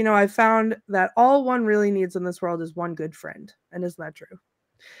 Florence says, "You know, I found that all one really needs in this world is one good friend." And isn't that true?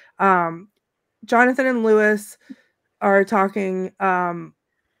 Jonathan and Lewis are talking.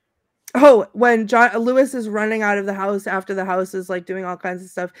 When Lewis is running out of the house after the house is like doing all kinds of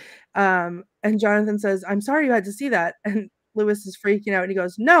stuff. And Jonathan says, "I'm sorry you had to see that." And Lewis is freaking out and he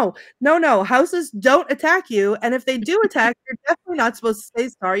goes, No, houses don't attack you. And if they do attack, you're definitely not supposed to say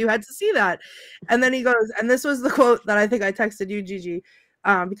sorry you had to see that. And then he goes, and this was the quote that I think I texted you, Gigi,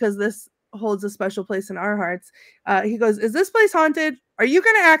 because this holds a special place in our hearts. He goes, "Is this place haunted? Are you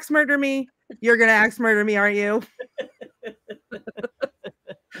going to axe murder me? You're going to axe murder me, aren't you?"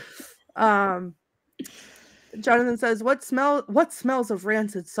 Jonathan says, what smells of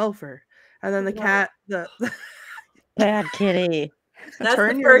rancid sulfur?" And then the cat, Bad kitty. That's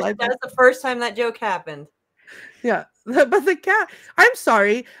the first time that joke happened. Yeah, but the cat, I'm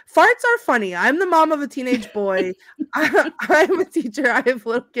sorry, farts are funny. I'm the mom of a teenage boy. I'm a teacher. I have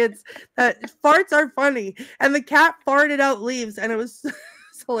little kids. Farts are funny. And the cat farted out leaves, and it was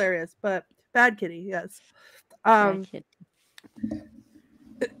hilarious. But bad kitty, yes. Bad kitty.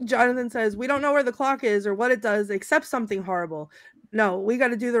 Jonathan says, "We don't know where the clock is or what it does except something horrible. No, we got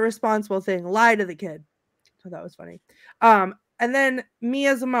to do the responsible thing. Lie to the kid." So that was funny. And then me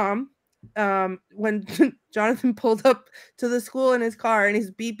as a mom, when Jonathan pulled up to the school in his car and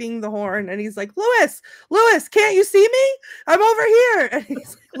he's beeping the horn and he's like, Lewis, can't you see me? I'm over here. And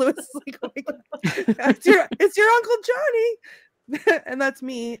he's like, Lewis is like, "Oh my God, it's your Uncle Johnny." And that's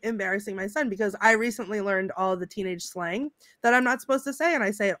me embarrassing my son because I recently learned all the teenage slang that I'm not supposed to say, and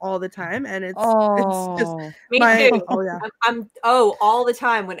I say it all the time. And it's just me too. Oh yeah, I'm all the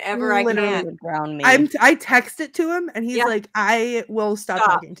time whenever I can. Ground me. I text it to him, and he's like, "I will stop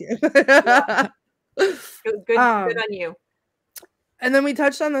talking to you." Good on you. And then we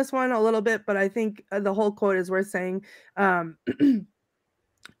touched on this one a little bit, but I think the whole quote is worth saying.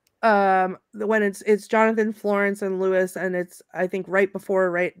 When it's Jonathan, Florence, and Lewis, and it's I think right before,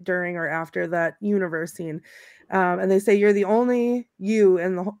 right during, or after that universe scene, and they say, "You're the only you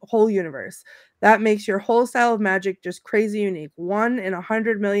in the whole universe. That makes your whole style of magic just crazy unique. 1 in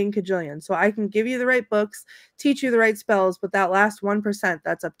 100 million kajillion. So I can give you the right books, teach you the right spells, but that last 1%,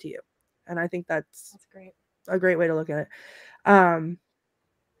 that's up to you." And I think that's great. A great way to look at it. And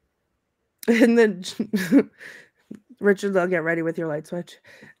then Richard-Lael, get ready with your light switch.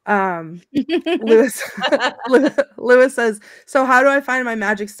 Lewis says, "So how do I find my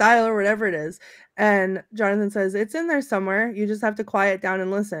magic style," or whatever it is? And Jonathan says, "It's in there somewhere. You just have to quiet down and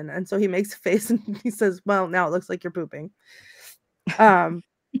listen." And so he makes a face and he says, "Well, now it looks like you're pooping." When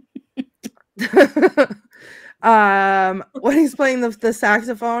he's playing the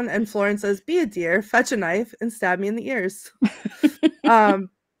saxophone and Florence says, "Be a dear, fetch a knife and stab me in the ears." And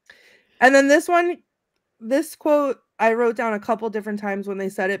then this quote I wrote down a couple different times when they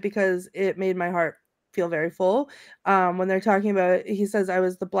said it because it made my heart feel very full. When they're talking about, he says, "I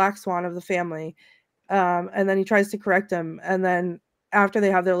was the black swan of the family." And then he tries to correct him. And then after they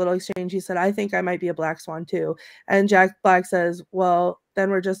have their little exchange, he said, "I think I might be a black swan too." And Jack Black says, "Well,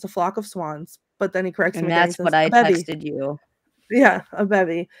 then we're just a flock of swans." But then he corrects him. And again. that's what I texted you. Yeah, a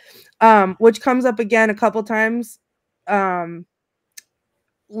bevy. Which comes up again a couple times.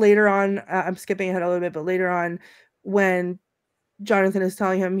 later on, I'm skipping ahead a little bit, but later on, when Jonathan is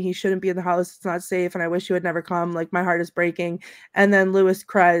telling him he shouldn't be in the house, it's not safe, and I wish you had never come, like, my heart is breaking. And then Lewis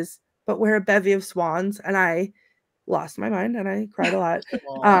cries, but we're a bevy of swans, and I lost my mind and I cried a lot.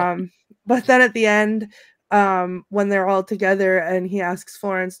 But then at the end, when they're all together and he asks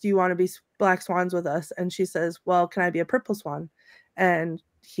Florence, do you want to be black swans with us? And she says, well, can I be a purple swan? And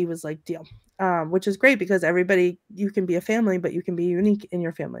he was like, deal. Which is great, because everybody, you can be a family, but you can be unique in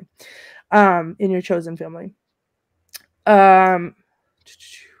your family, in your chosen family. 3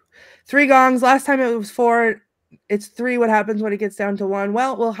 gongs. Last time it was 4. It's 3. What happens when it gets down to 1?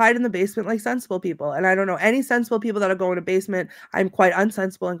 Well, we'll hide in the basement like sensible people. And I don't know any sensible people that are going to basement. I'm quite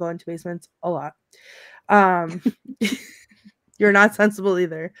unsensible and going to basements a lot. You're not sensible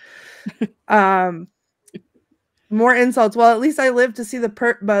either. More insults. Well, at least I lived to see the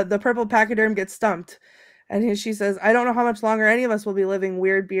purple pachyderm get stumped. And she says, I don't know how much longer any of us will be living,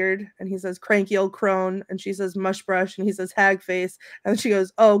 weird beard. And he says, cranky old crone. And she says, mush brush. And he says, hag face. And she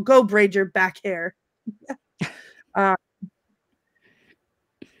goes, oh, go braid your back hair.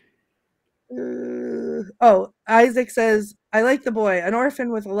 Isaac says, I like the boy. An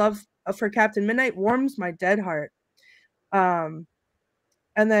orphan with a love for Captain Midnight warms my dead heart. And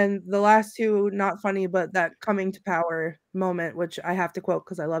then the last 2, not funny, but that coming to power moment, which I have to quote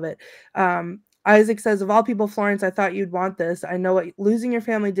because I love it. Isaac says, of all people, Florence, I thought you'd want this. I know what losing your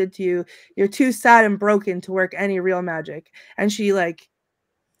family did to you. You're too sad and broken to work any real magic. And she like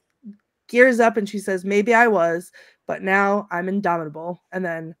gears up and she says, maybe I was, but now I'm indomitable. And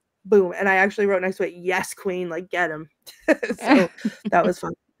then boom. And I actually wrote next to it, yes, queen, like get him. So that was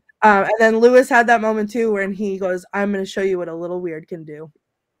fun. And then Lewis had that moment too, when he goes, I'm going to show you what a little weird can do.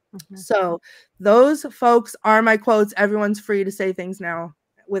 Mm-hmm. So those folks are my quotes. Everyone's free to say things now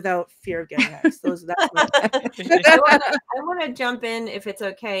without fear of getting hexed. I want to jump in, if it's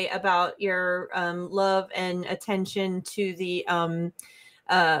okay, about your love and attention to the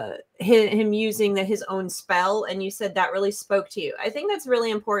him using his own spell, and you said that really spoke to you. I think that's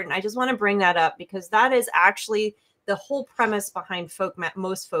really important. I just want to bring that up because that is actually the whole premise behind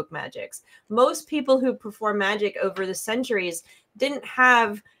most folk magics. Most people who perform magic over the centuries didn't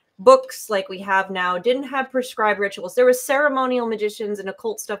have books like we have now, didn't have prescribed rituals. There was ceremonial magicians and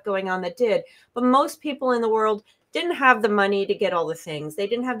occult stuff going on that did, but most people in the world didn't have the money to get all the things. They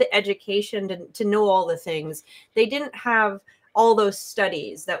didn't have the education to know all the things. They didn't have all those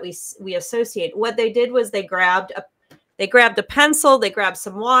studies that we associate. What they did was they grabbed a pencil, they grabbed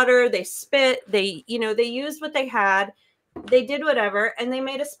some water, they spit, they used what they had, they did whatever, and they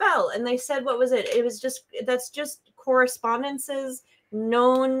made a spell. And they said, what was it? It was that's just correspondences,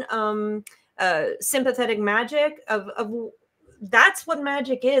 known sympathetic magic of that's what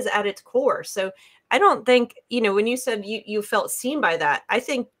magic is at its core. So I don't think, when you said you felt seen by that, I'm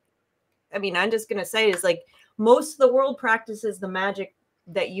just going to say is like most of the world practices the magic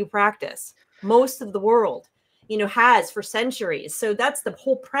that you practice. Most of the world, has for centuries. So that's the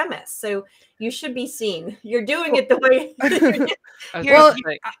whole premise. So you should be seen. You're doing it the way.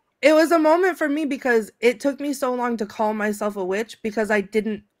 It was a moment for me because it took me so long to call myself a witch because I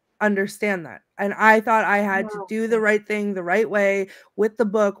didn't understand that. And I thought I had to do the right thing the right way with the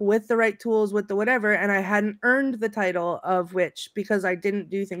book, with the right tools, with the whatever. And I hadn't earned the title of witch because I didn't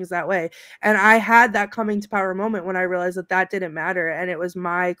do things that way. And I had that coming to power moment when I realized that didn't matter. And it was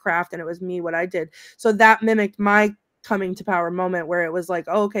my craft and it was me, what I did. So that mimicked my coming to power moment where it was like,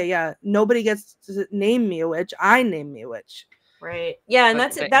 oh, okay, yeah, nobody gets to name me a witch. I name me a witch. Right. Yeah. And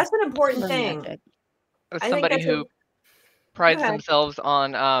that's an important thing. As somebody who prides themselves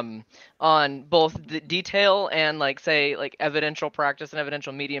on both the detail and like evidential practice and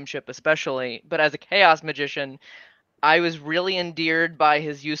evidential mediumship especially, but as a chaos magician, I was really endeared by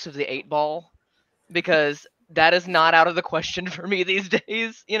his use of the 8-ball because that is not out of the question for me these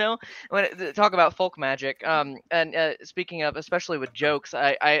days, when talk about folk magic. And speaking of, especially with jokes,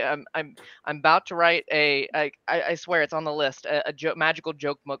 I'm about to write I swear it's on the list, a magical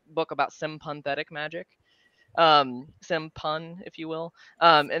joke book about sympathetic magic. Pun, if you will,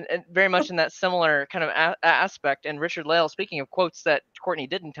 and very much in that similar kind of aspect. And Richard-Lael, speaking of quotes that Courtney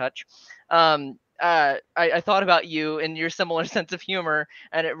didn't touch, I thought about you and your similar sense of humor,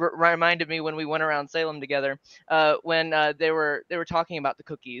 and it reminded me when we went around Salem together, when they were talking about the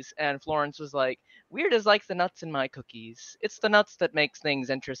cookies, and Florence was like, "Weird is like the nuts in my cookies. It's the nuts that makes things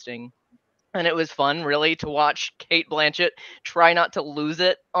interesting." And it was fun, really, to watch Cate Blanchett try not to lose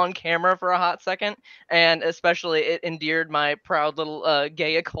it on camera for a hot second. And especially it endeared my proud little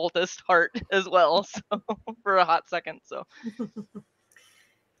gay occultist heart as well, so for a hot second. So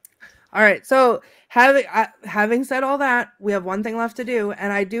All right. So having said all that, we have one thing left to do,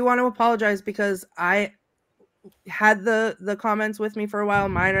 and I do want to apologize because I had the comments with me for a while.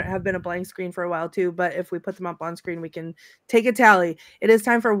 Mine have been a blank screen for a while too, but if we put them up on screen, we can take a tally. It is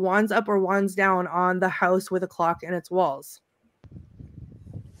time for wands up or wands down on the house with a clock in its walls.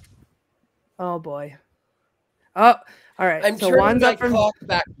 Oh boy. Oh, all right. I'm so turning wands my up from clock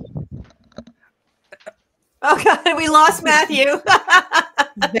back. Oh God, we lost Matthew.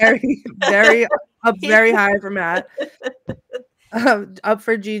 very, very up, very high for Matt. Up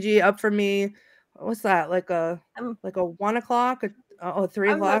for Gigi, up for me. What's that? Like a 1 o'clock?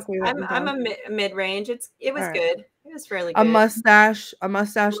 3 o'clock. I'm a mid range. It was right. good. It was fairly good. A mustache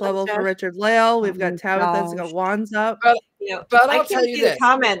level for Richard-Lael. We've got Tabitha's got wands up. But I'll tell you this.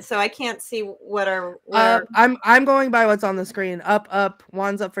 Comments, so I can't see what are. I'm going by what's on the screen. Up,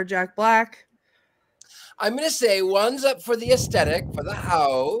 wands up for Jack Black. I'm gonna say wands up for the aesthetic for the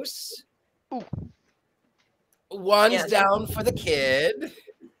house. Ooh. Wands down for the kid.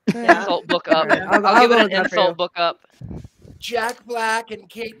 Insult book up. I'll give it an insult book up. Jack Black and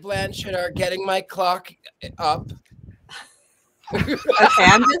Cate Blanchett are getting my clock up. Okay,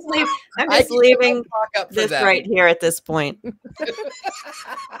 I'm just leaving this right here at this point.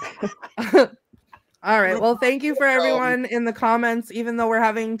 All right. Well, thank you for everyone in the comments. Even though we're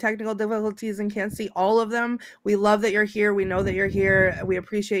having technical difficulties and can't see all of them, we love that you're here. We know that you're here. We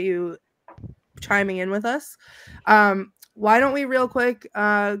appreciate you chiming in with us. Why don't we real quick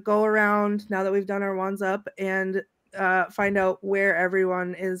go around now that we've done our wands up and find out where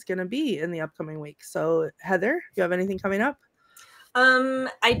everyone is going to be in the upcoming week. So Heather, do you have anything coming up?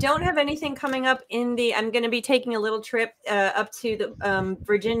 I don't have anything coming up I'm going to be taking a little trip up to the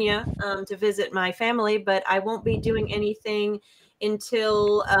Virginia to visit my family, but I won't be doing anything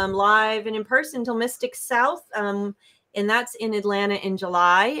until live and in person until Mystic South. And that's in Atlanta in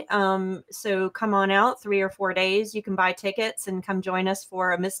July. So come on out 3 or 4 days. You can buy tickets and come join us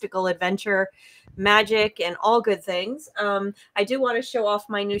for a mystical adventure, magic, and all good things. I do want to show off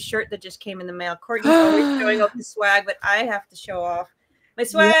my new shirt that just came in the mail. Courtney's always showing off the swag, but I have to show off my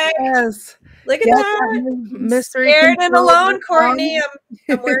swag. Yes. Look at that. Mystery Scared and alone, Courtney.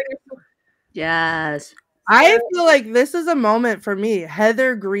 I'm wearing it. Yes. I feel like this is a moment for me.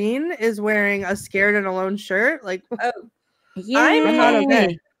 Heather Greene is wearing a Scared and Alone shirt. Like, I'm not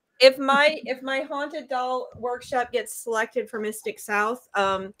okay. If my haunted doll workshop gets selected for Mystic South,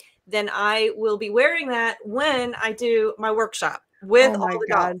 then I will be wearing that when I do my workshop with all the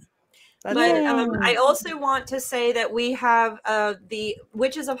dolls. But I also want to say that we have the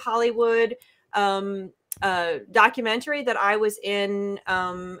Witches of Hollywood documentary that I was in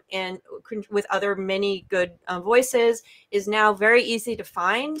and with other many good voices is now very easy to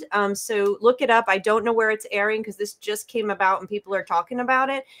find. So look it up. I don't know where it's airing because this just came about and people are talking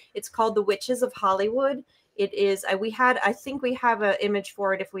about it. It's called The Witches of Hollywood. It is, I think we have an image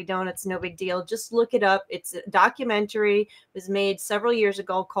for it. If we don't, it's no big deal. Just look it up. It's a documentary. It was made several years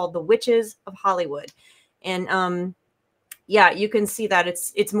ago called The Witches of Hollywood. And yeah, you can see that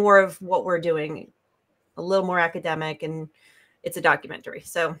it's more of what we're doing, a little more academic, and it's a documentary.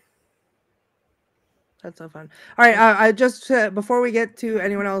 So that's so fun. All right. I just before we get to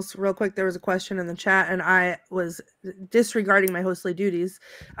anyone else, real quick, there was a question in the chat, and I was disregarding my hostly duties.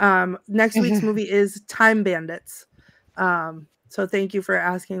 Next week's movie is Time Bandits. So thank you for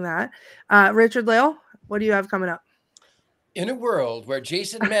asking that. Richard-Lael, what do you have coming up? In a world where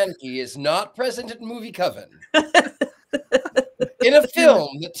Jason Manke is not present at Movie Coven, in a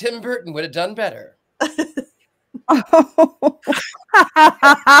film that Tim Burton would have done better. I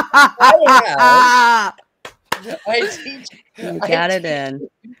teach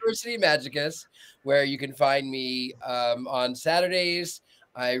University Magicus, where you can find me on Saturdays.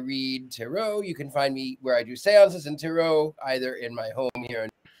 I read tarot. You can find me where I do seances in tarot, either in my home here in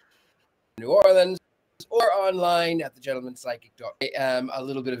New Orleans or online at thegentlemanpsychic.com. I am a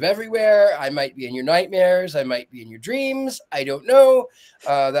little bit of everywhere. I might be in your nightmares. I might be in your dreams. I don't know.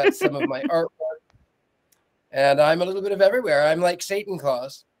 That's some of my artwork. And I'm a little bit of everywhere. I'm like Satan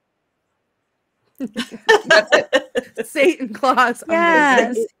Claus. That's it. Satan Claus.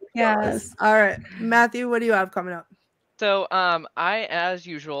 Yes. Yes. All right. Matthew, what do you have coming up? So I, as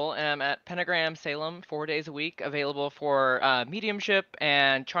usual, am at Pentagram Salem 4 days a week, available for mediumship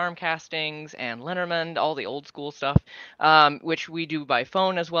and charm castings and Lenormand, all the old school stuff, which we do by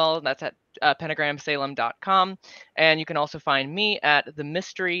phone as well. That's at pentagramsalem.com. And you can also find me at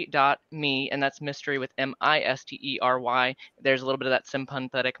themystery.me, and that's mystery with MISTERY. There's a little bit of that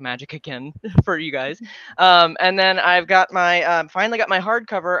sympathetic magic again for you guys. And then I've got my finally got my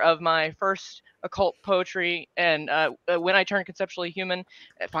hardcover of my first occult poetry, and When I Turn Conceptually Human,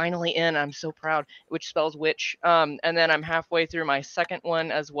 finally in. I'm so proud, which spells witch. And then I'm halfway through my second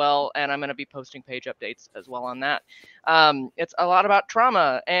one as well, and I'm going to be posting page updates as well on that. It's a lot about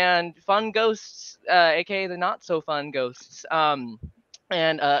trauma and fun ghosts, aka the not so fun ghosts.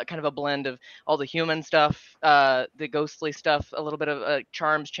 And kind of a blend of all the human stuff, the ghostly stuff, a little bit of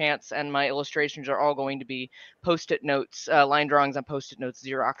charms, chants, and my illustrations are all going to be post-it notes, line drawings on post-it notes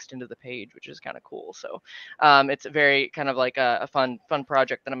Xeroxed into the page, which is kind of cool. So it's a very kind of like a fun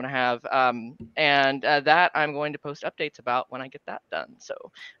project that I'm going to have. And that I'm going to post updates about when I get that done. So,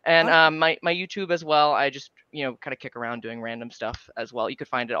 and my YouTube as well, I just, kind of kick around doing random stuff as well. You could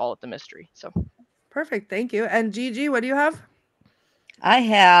find it all at The Mystery. So perfect. Thank you. And Gigi, what do you have? I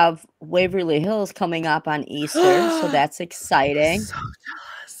have Waverly Hills coming up on Easter, so that's exciting.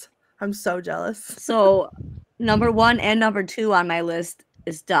 I'm so jealous. So number 1 and number 2 on my list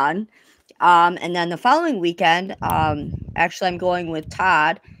is done. And then the following weekend, actually I'm going with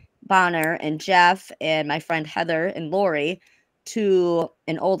Todd Bonner and Jeff and my friend Heather and Lori to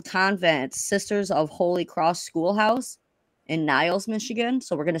an old convent, Sisters of Holy Cross Schoolhouse in Niles, Michigan.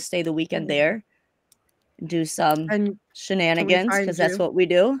 So we're going to stay the weekend there. Do some shenanigans, because that's what we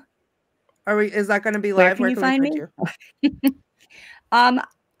do. Is that going to be live? Where can you find me?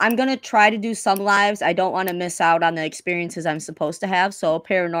 I'm going to try to do some lives. I don't want to miss out on the experiences I'm supposed to have. So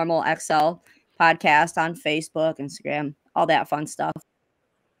Paranormal XL podcast on Facebook, Instagram, all that fun stuff.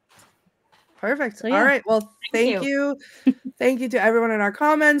 Perfect. So, yeah. All right. Well, thank you. Thank you to everyone in our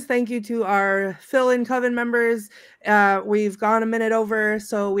comments. Thank you to our fill-in coven members. We've gone a minute over,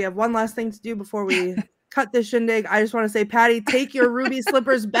 so we have one last thing to do before we cut this shindig. I just want to say, Patty, take your ruby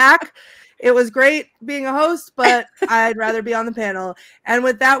slippers back. It was great being a host, but I'd rather be on the panel. And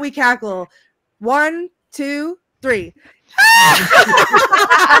with that, we cackle. 1, 2, 3.